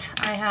next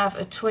I have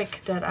a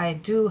trick that I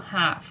do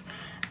have.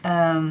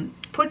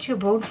 Put your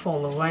bone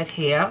folder right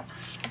here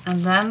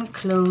and then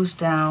close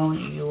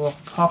down your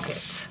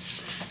pocket.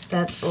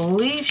 That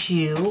leaves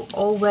you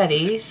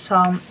already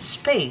some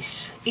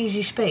space,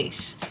 easy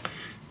space,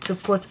 to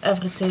put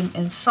everything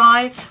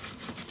inside.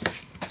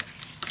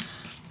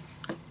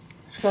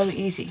 It's very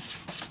easy,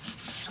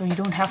 so you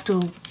don't have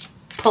to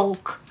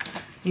poke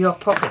your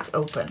pocket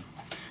open.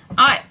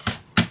 Alright,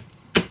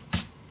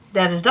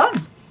 that is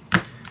done.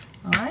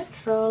 Alright,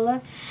 so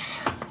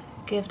let's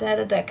give that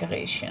a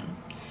decoration.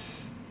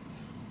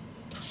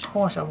 Of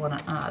course I want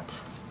to add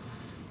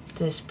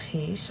this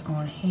piece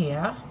on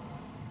here.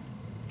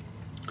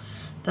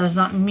 Does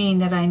not mean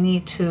that I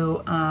need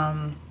to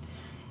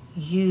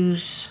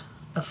use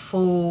a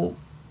full,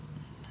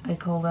 I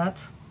call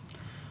that,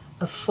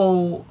 a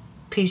full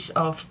piece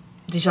of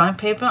design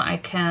paper. I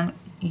can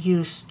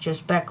use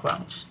just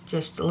backgrounds,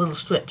 just little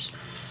strips.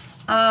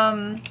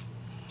 I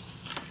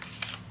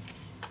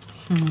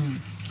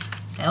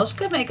also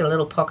could make a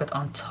little pocket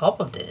on top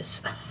of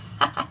this.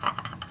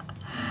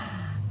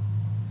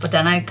 But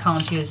then I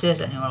can't use this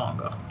any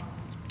longer.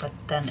 But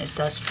then it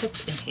does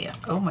fit in here.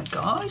 Oh my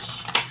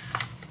gosh.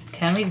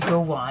 Can we go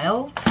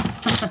wild?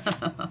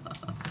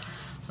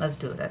 Let's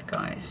do that,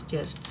 guys.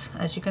 Just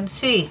as you can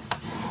see,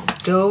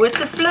 go with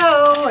the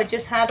flow. I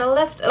just had a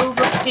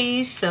leftover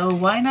piece, so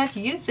why not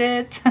use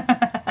it?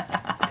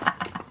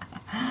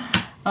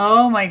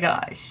 Oh my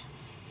gosh.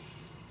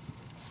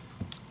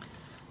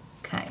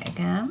 Okay,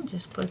 again,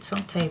 just put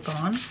some tape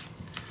on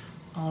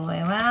all the way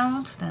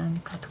around,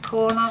 then cut the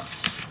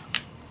corners.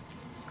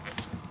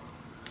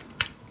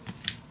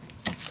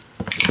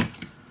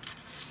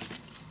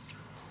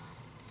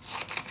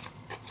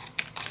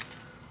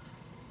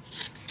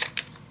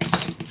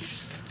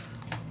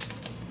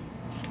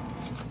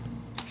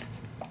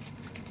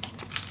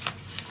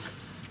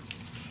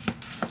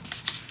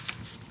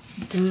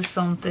 Do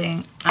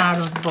something out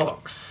of the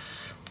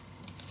box.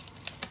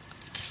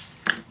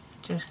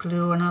 Just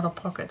glue another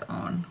pocket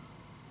on.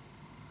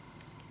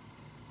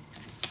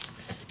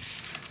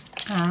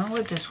 And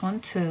with this one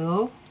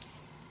too.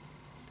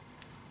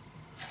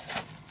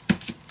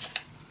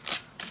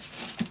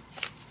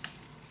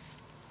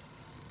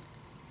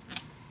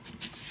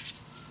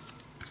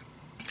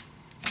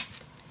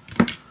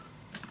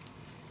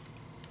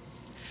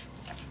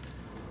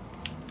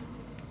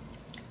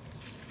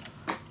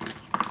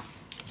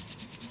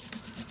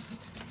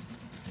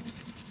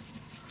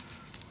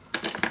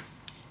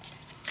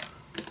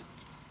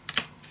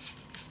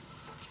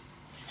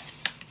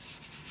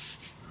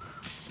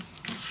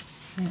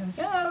 There we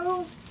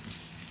go.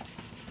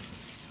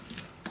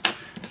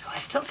 So I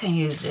still can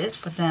use this,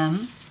 but then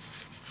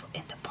for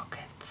in the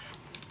pocket.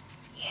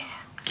 Yeah,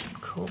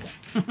 cool.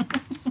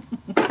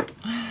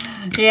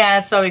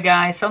 Yeah, sorry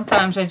guys.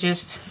 Sometimes I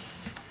just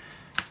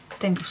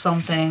think of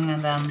something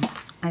and then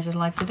I just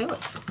like to do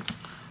it.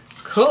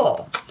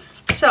 Cool.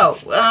 So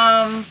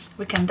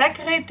we can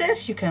decorate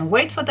this. You can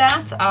wait for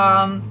that.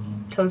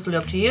 Totally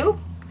up to you.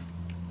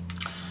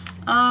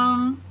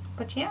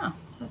 But yeah,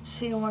 let's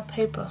see what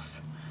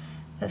papers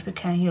that we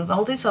can use.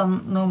 All these are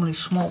normally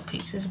small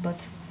pieces,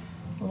 but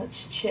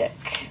let's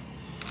check.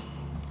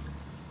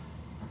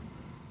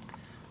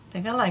 I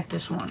think I like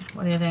this one.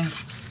 What do you think?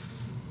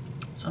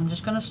 So I'm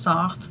just gonna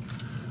start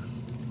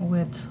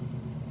with,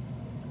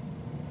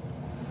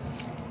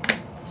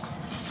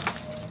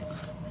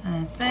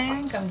 I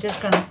think I'm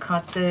just gonna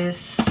cut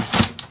this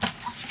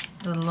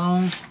the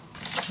long,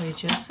 wait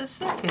just a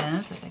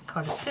second, I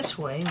cut it this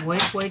way,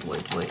 wait.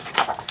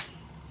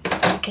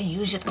 You can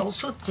use it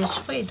also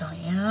this way,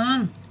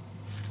 Diane.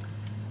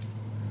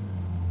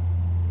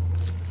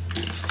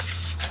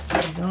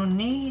 You don't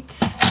need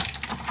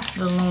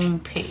the long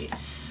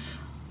piece.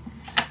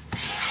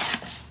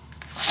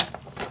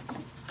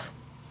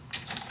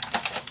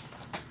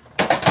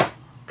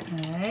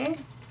 Okay,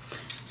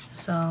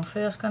 so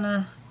first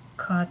gonna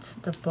cut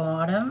the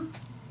bottom.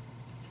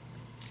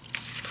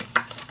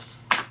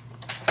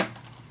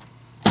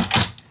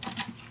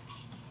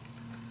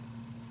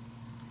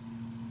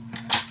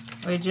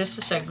 Wait just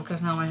a sec, because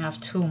now I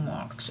have two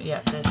marks. Yeah,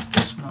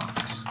 this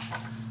marks.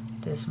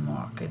 This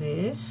mark it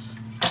is.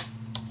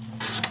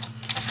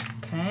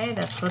 Okay,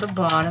 that's for the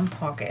bottom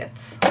pocket.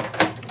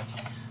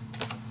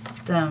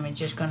 Then we're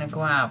just gonna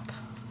grab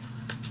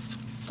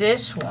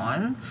this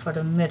one for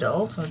the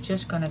middle. So we're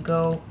just gonna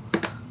go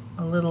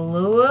a little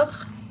lower.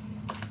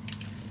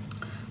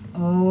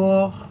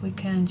 or we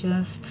can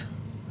just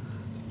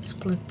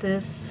split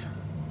this,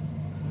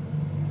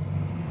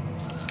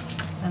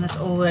 and it's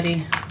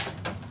already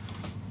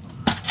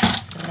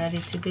ready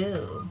to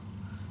go.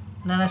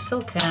 And then I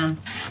still can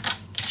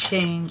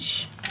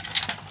change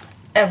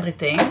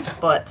everything,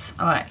 but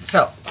alright,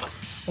 so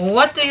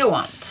what do you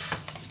want?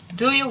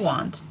 Do you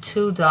want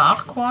two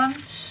dark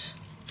ones?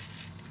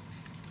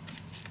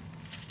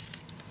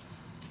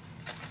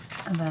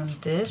 And then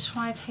this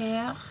right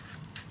here?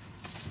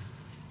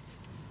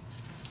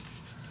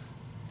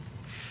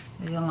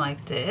 Do you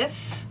like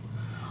this?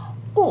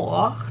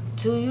 Or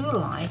do you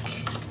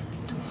like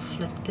to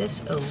flip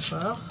this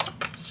over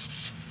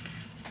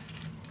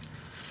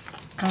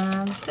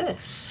and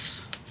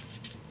this?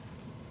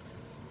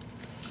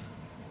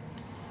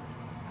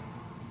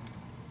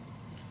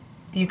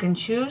 You can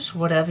choose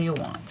whatever you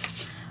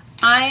want.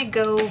 I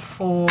go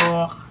for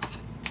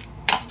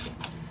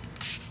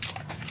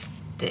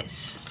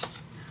this,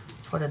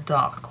 for the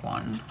dark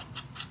one.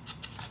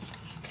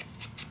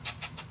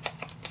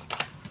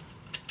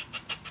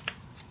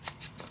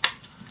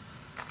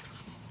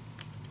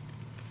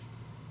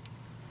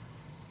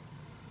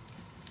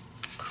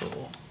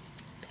 Cool.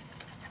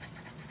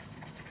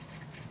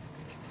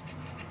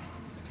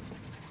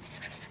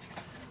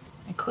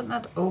 I could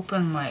not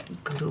open my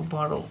glue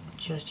bottle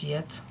just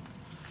yet.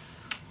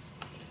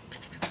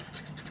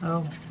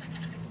 Oh.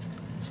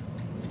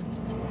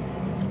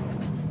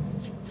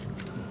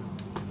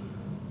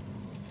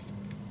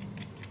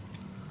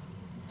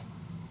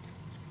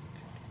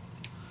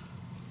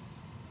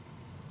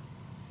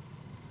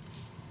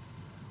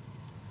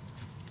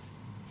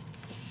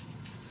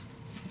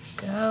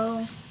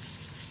 Go.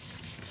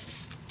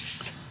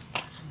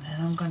 And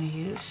then I'm going to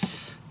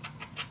use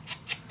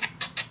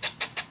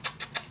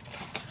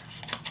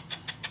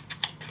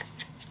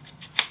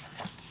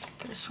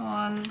this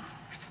one.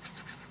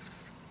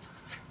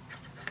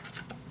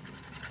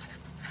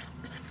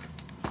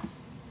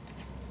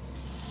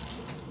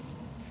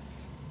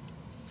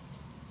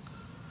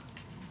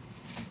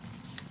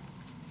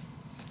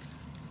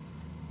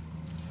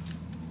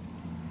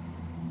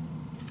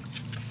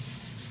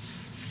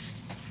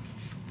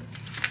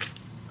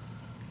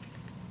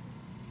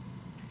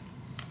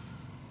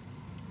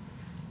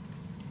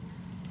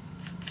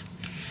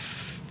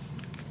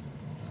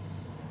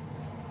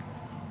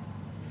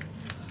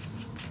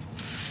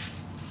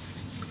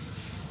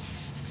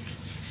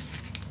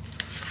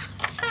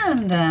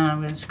 And then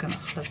I'm just going to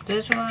flip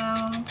this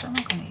around, and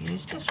I'm going to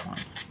use this one.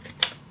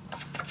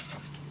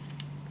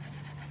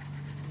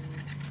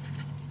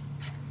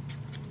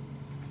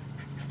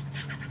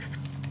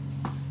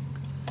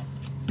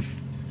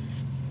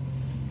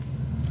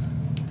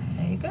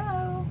 There you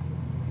go.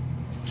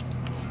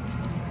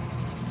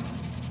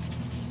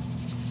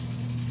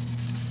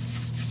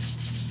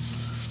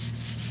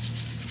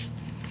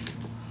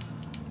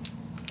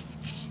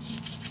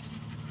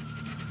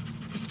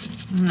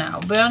 Now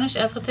burnish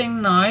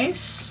everything nice,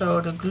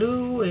 so the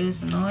glue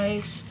is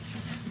nice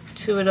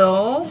to it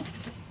all.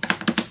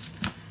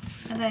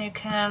 And then you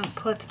can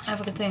put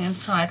everything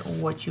inside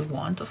what you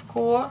want, of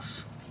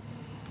course.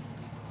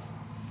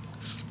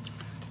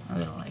 I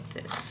really like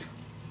this.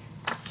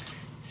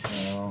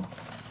 So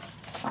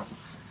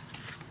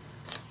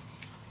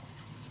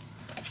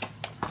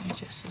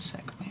just a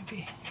sec,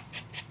 maybe.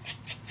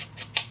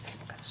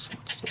 I'm gonna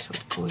switch this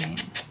with green.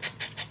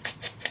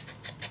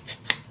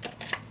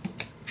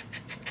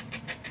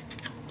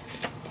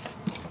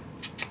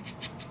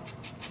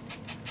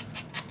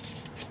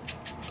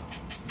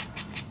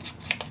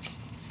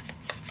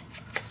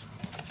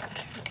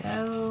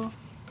 Go.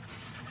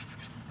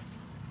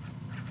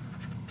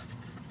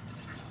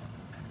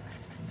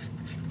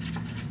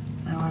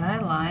 Now what I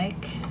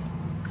like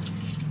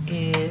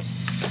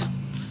is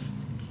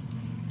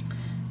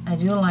I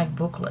do like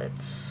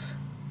booklets,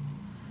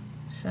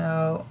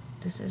 so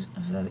this is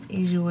a very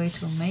easy way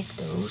to make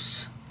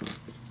those.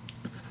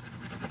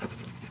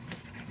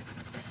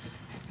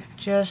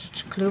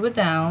 Just glue it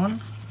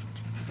down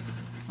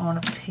on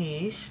a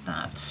piece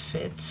that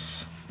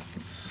fits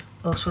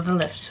also the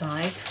left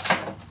side.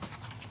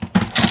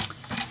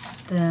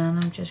 Then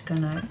I'm just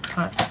gonna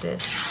cut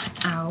this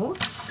out,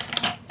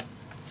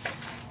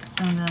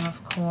 and then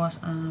of course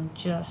I'm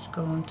just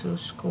going to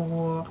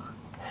score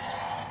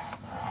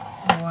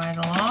right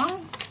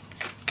along,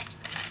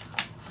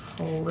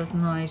 fold it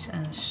nice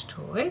and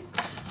straight,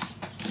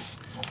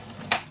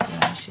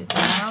 place it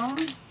down,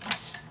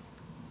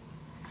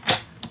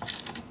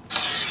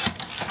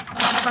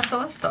 cut the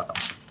rest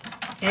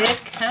off.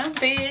 It can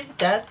be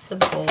that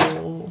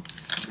simple.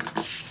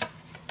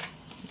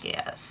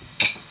 Yes.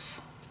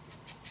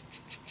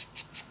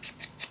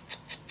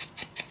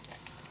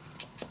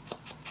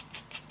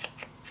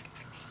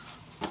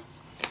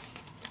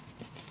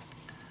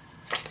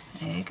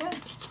 There you go.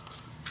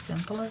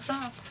 Simple as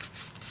that.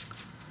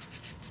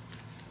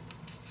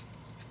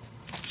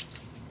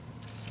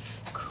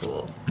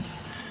 Cool.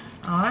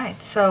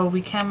 Alright, so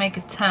we can make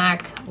a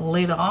tag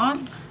later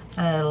on,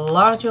 a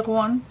larger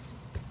one.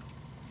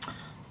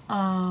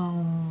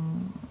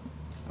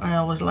 I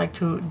always like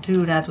to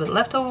do that with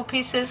leftover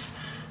pieces.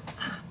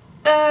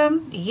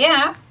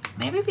 Yeah,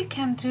 maybe we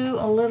can do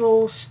a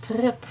little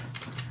strip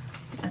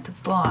at the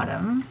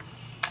bottom.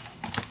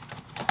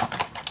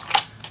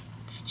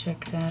 Let's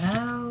check that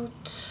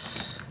out.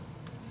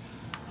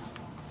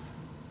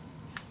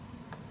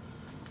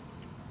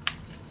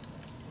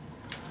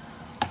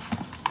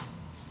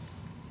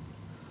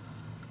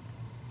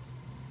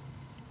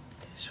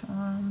 This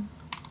one.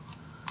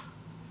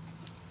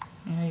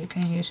 Yeah, you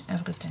can use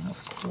everything,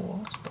 of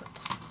course, but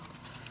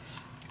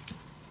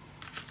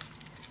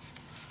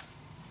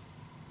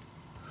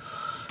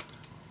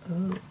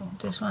ooh,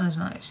 this one is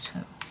nice too.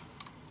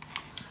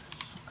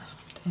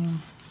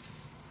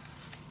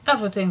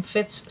 Everything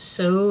fits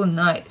so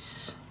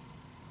nice.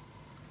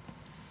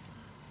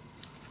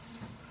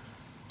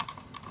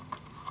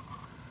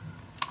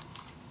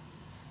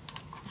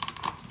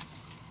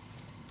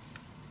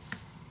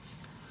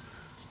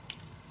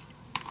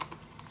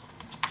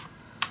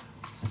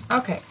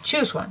 Okay,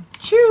 choose one.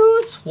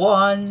 Choose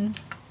one.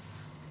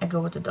 I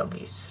go with the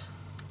doggies.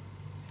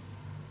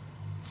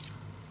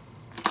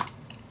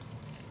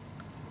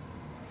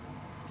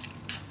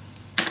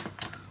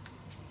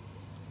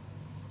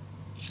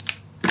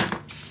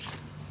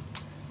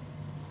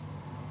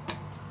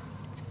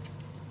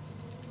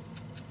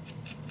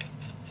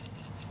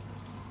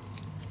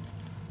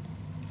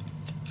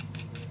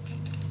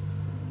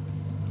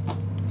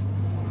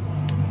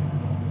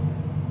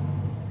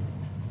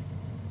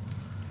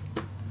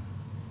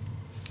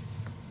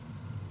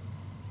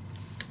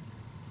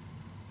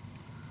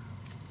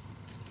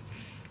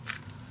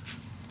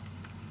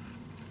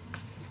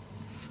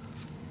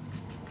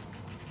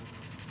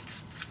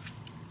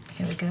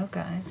 Here we go,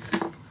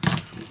 guys.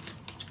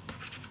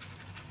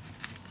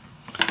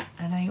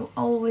 And I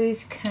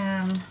always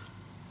can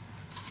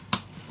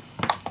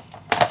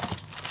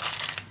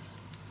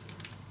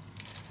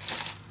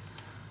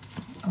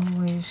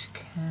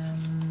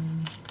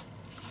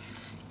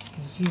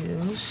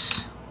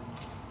use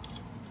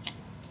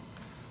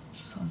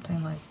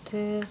something like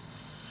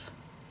this.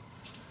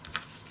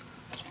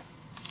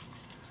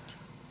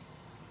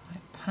 My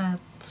pad,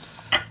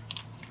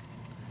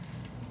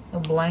 a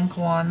blank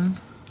one.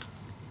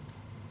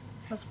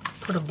 Let's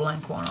put a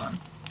blank one on.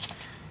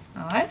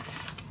 All right.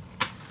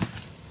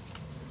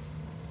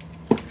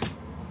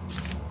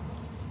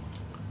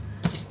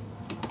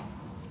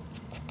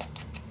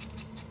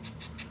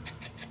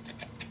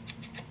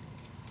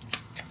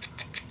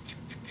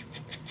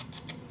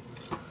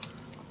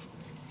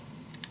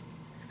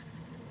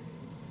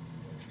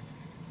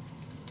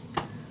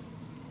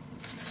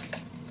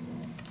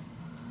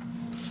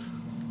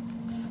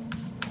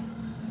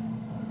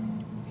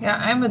 Yeah,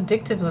 I'm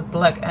addicted with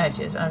black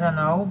edges. I don't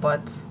know,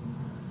 but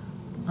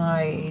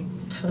I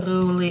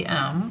truly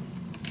am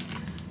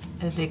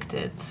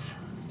addicted.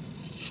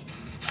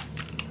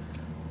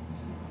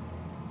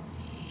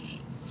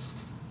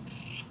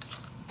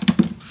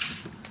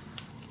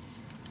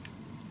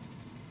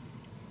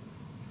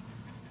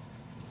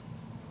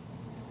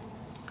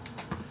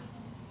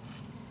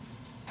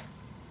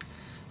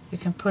 You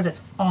can put it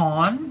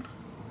on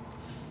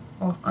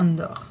or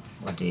under.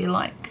 What do you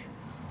like?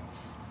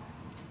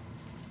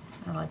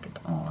 I like it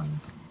on.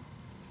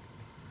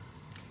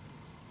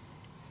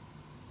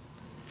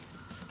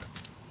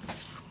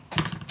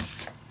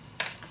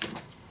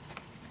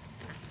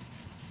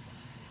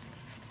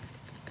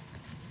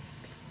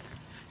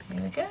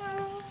 Here we go.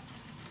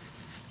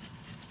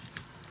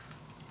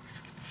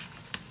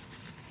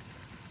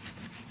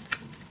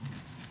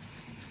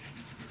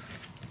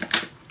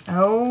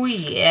 Oh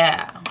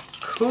yeah,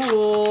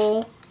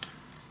 cool.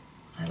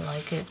 I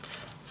like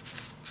it.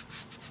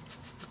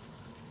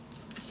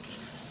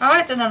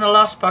 Alright, and then the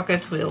last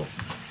pocket we'll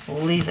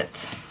leave it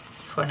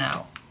for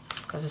now,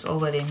 because it's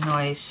already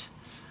nice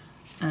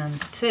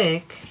and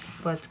thick,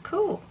 but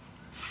cool.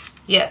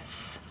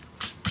 Yes.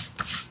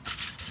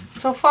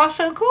 So far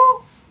so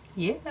cool.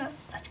 Yeah,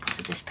 let's go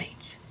to this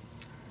page.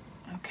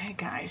 Okay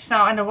guys,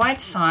 now on the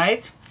right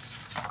side,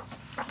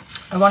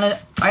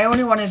 I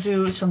only want to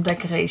do some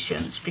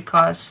decorations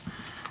because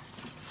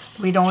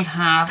we don't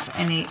have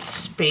any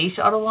space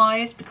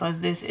otherwise,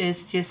 because this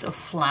is just a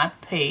flat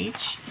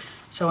page.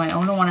 So I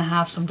only want to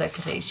have some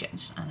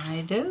decorations, and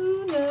I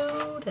do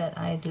know that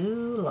I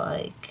do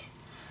like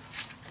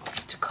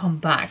to come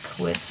back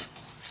with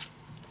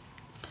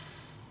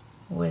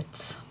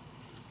what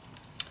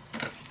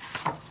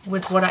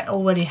I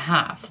already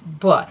have.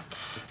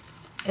 But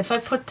if I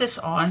put this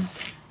on,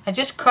 I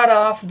just cut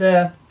off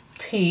the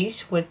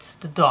piece with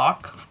the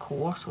dog, of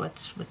course,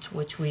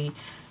 which we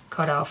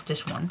cut off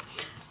this one.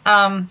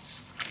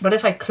 But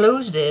if I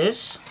close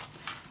this,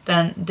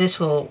 then this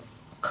will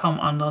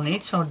come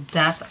underneath, so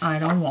that I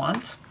don't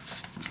want.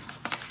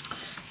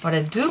 What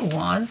I do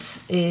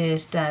want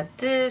is that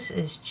this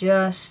is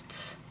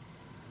just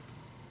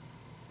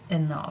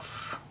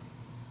enough.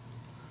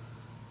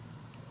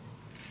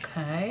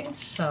 Okay,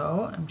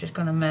 so I'm just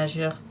gonna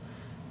measure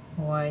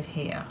right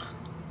here.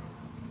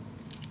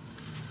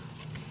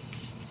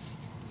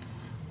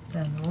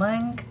 Then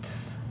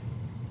length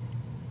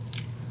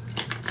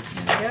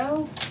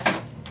go.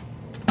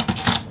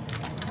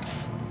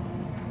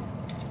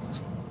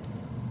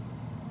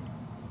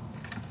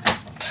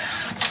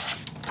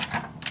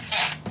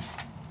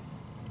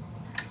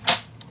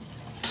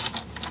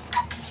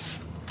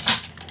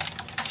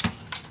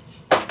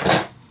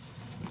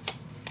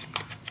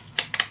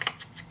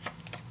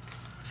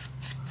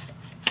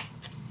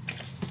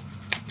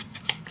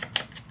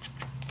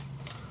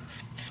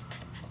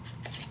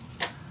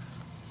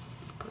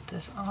 Put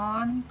this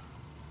on.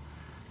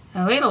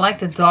 I really like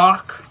the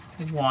dark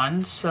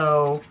one,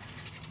 so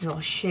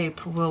your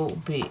shape will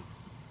be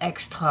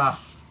extra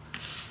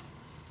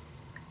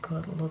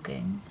good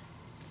looking.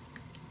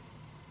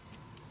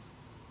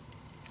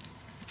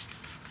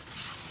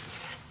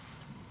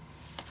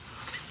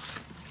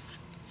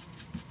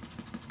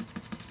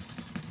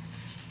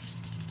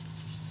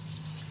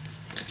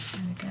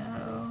 There we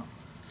go.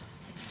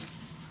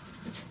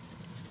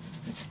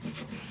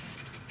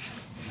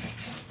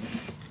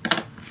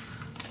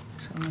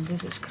 When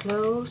this is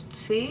closed,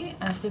 see,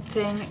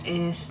 everything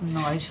is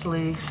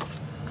nicely.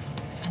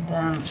 And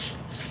then I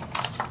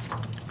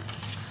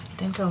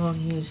think I will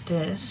use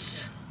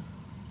this.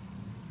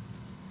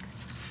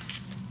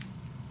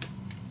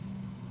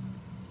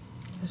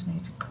 Just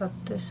need to cut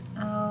this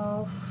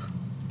off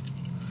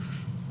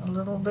a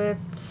little bit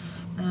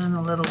and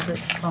a little bit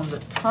from the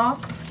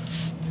top.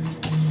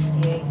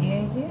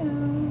 Yeah.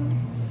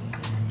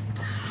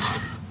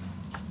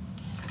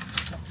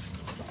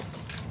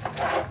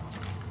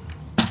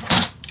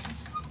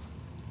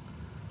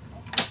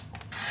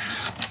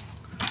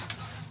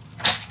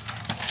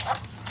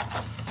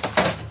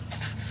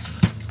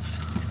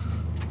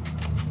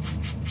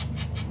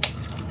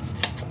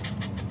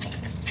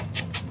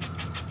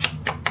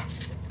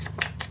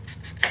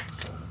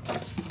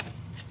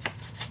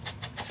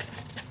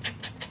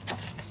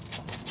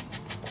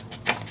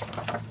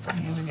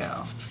 Here we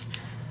go.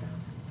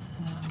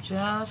 And I'm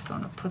just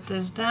going to put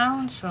this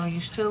down so you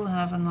still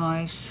have a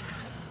nice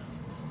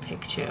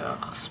picture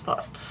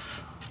spot.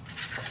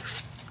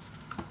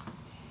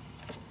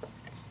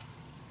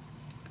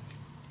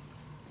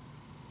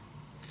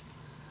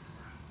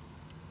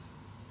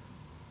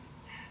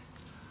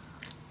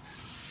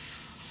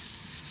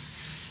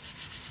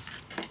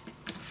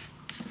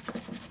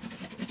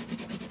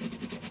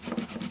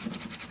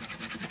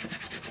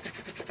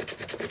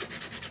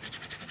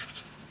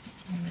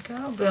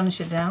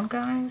 Burnish it down,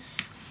 guys.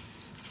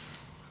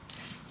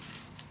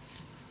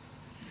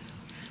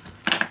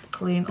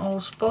 Clean all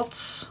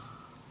spots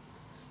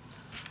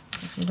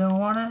if you don't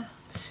want to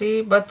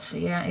see, but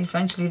yeah,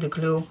 eventually the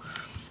glue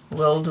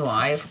will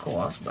dry, of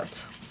course,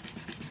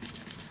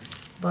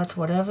 but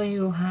whatever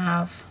you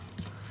have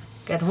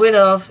get rid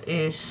of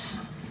is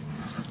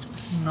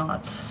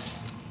not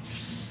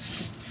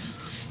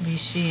be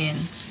seen.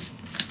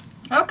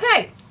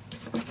 Okay.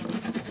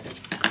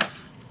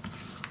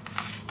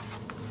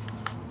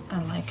 I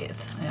like it.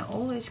 I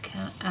always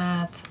can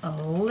add a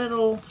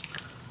little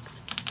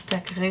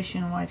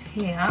decoration right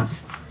here.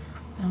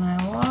 And I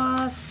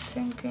was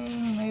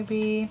thinking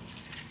maybe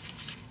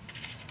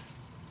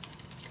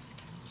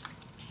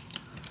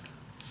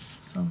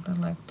something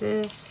like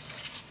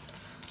this.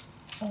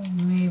 Or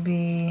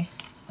maybe,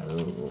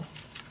 or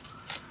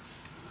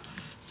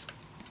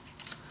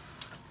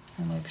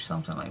maybe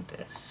something like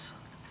this.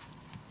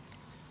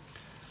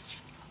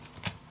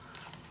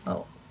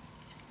 Oh.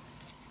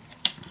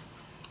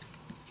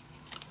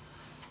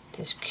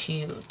 It's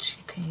cute.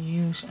 You can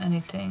use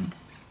anything.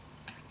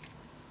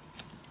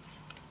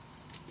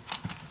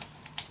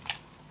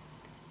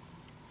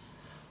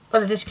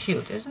 But it is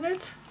cute, isn't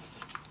it?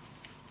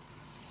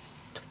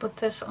 To put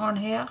this on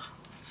here.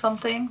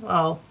 Something.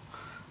 Well,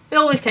 we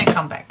always can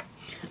come back.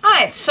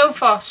 Alright, so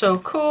far so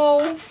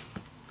cool.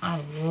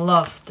 I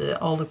love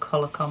all the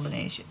color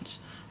combinations.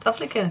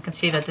 Definitely can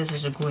see that this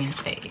is a green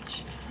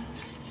page.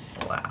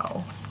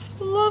 Wow.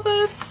 Love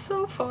it.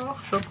 So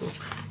far so cool.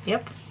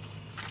 Yep.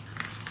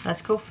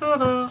 Let's go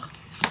further.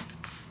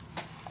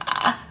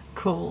 Ah,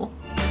 cool.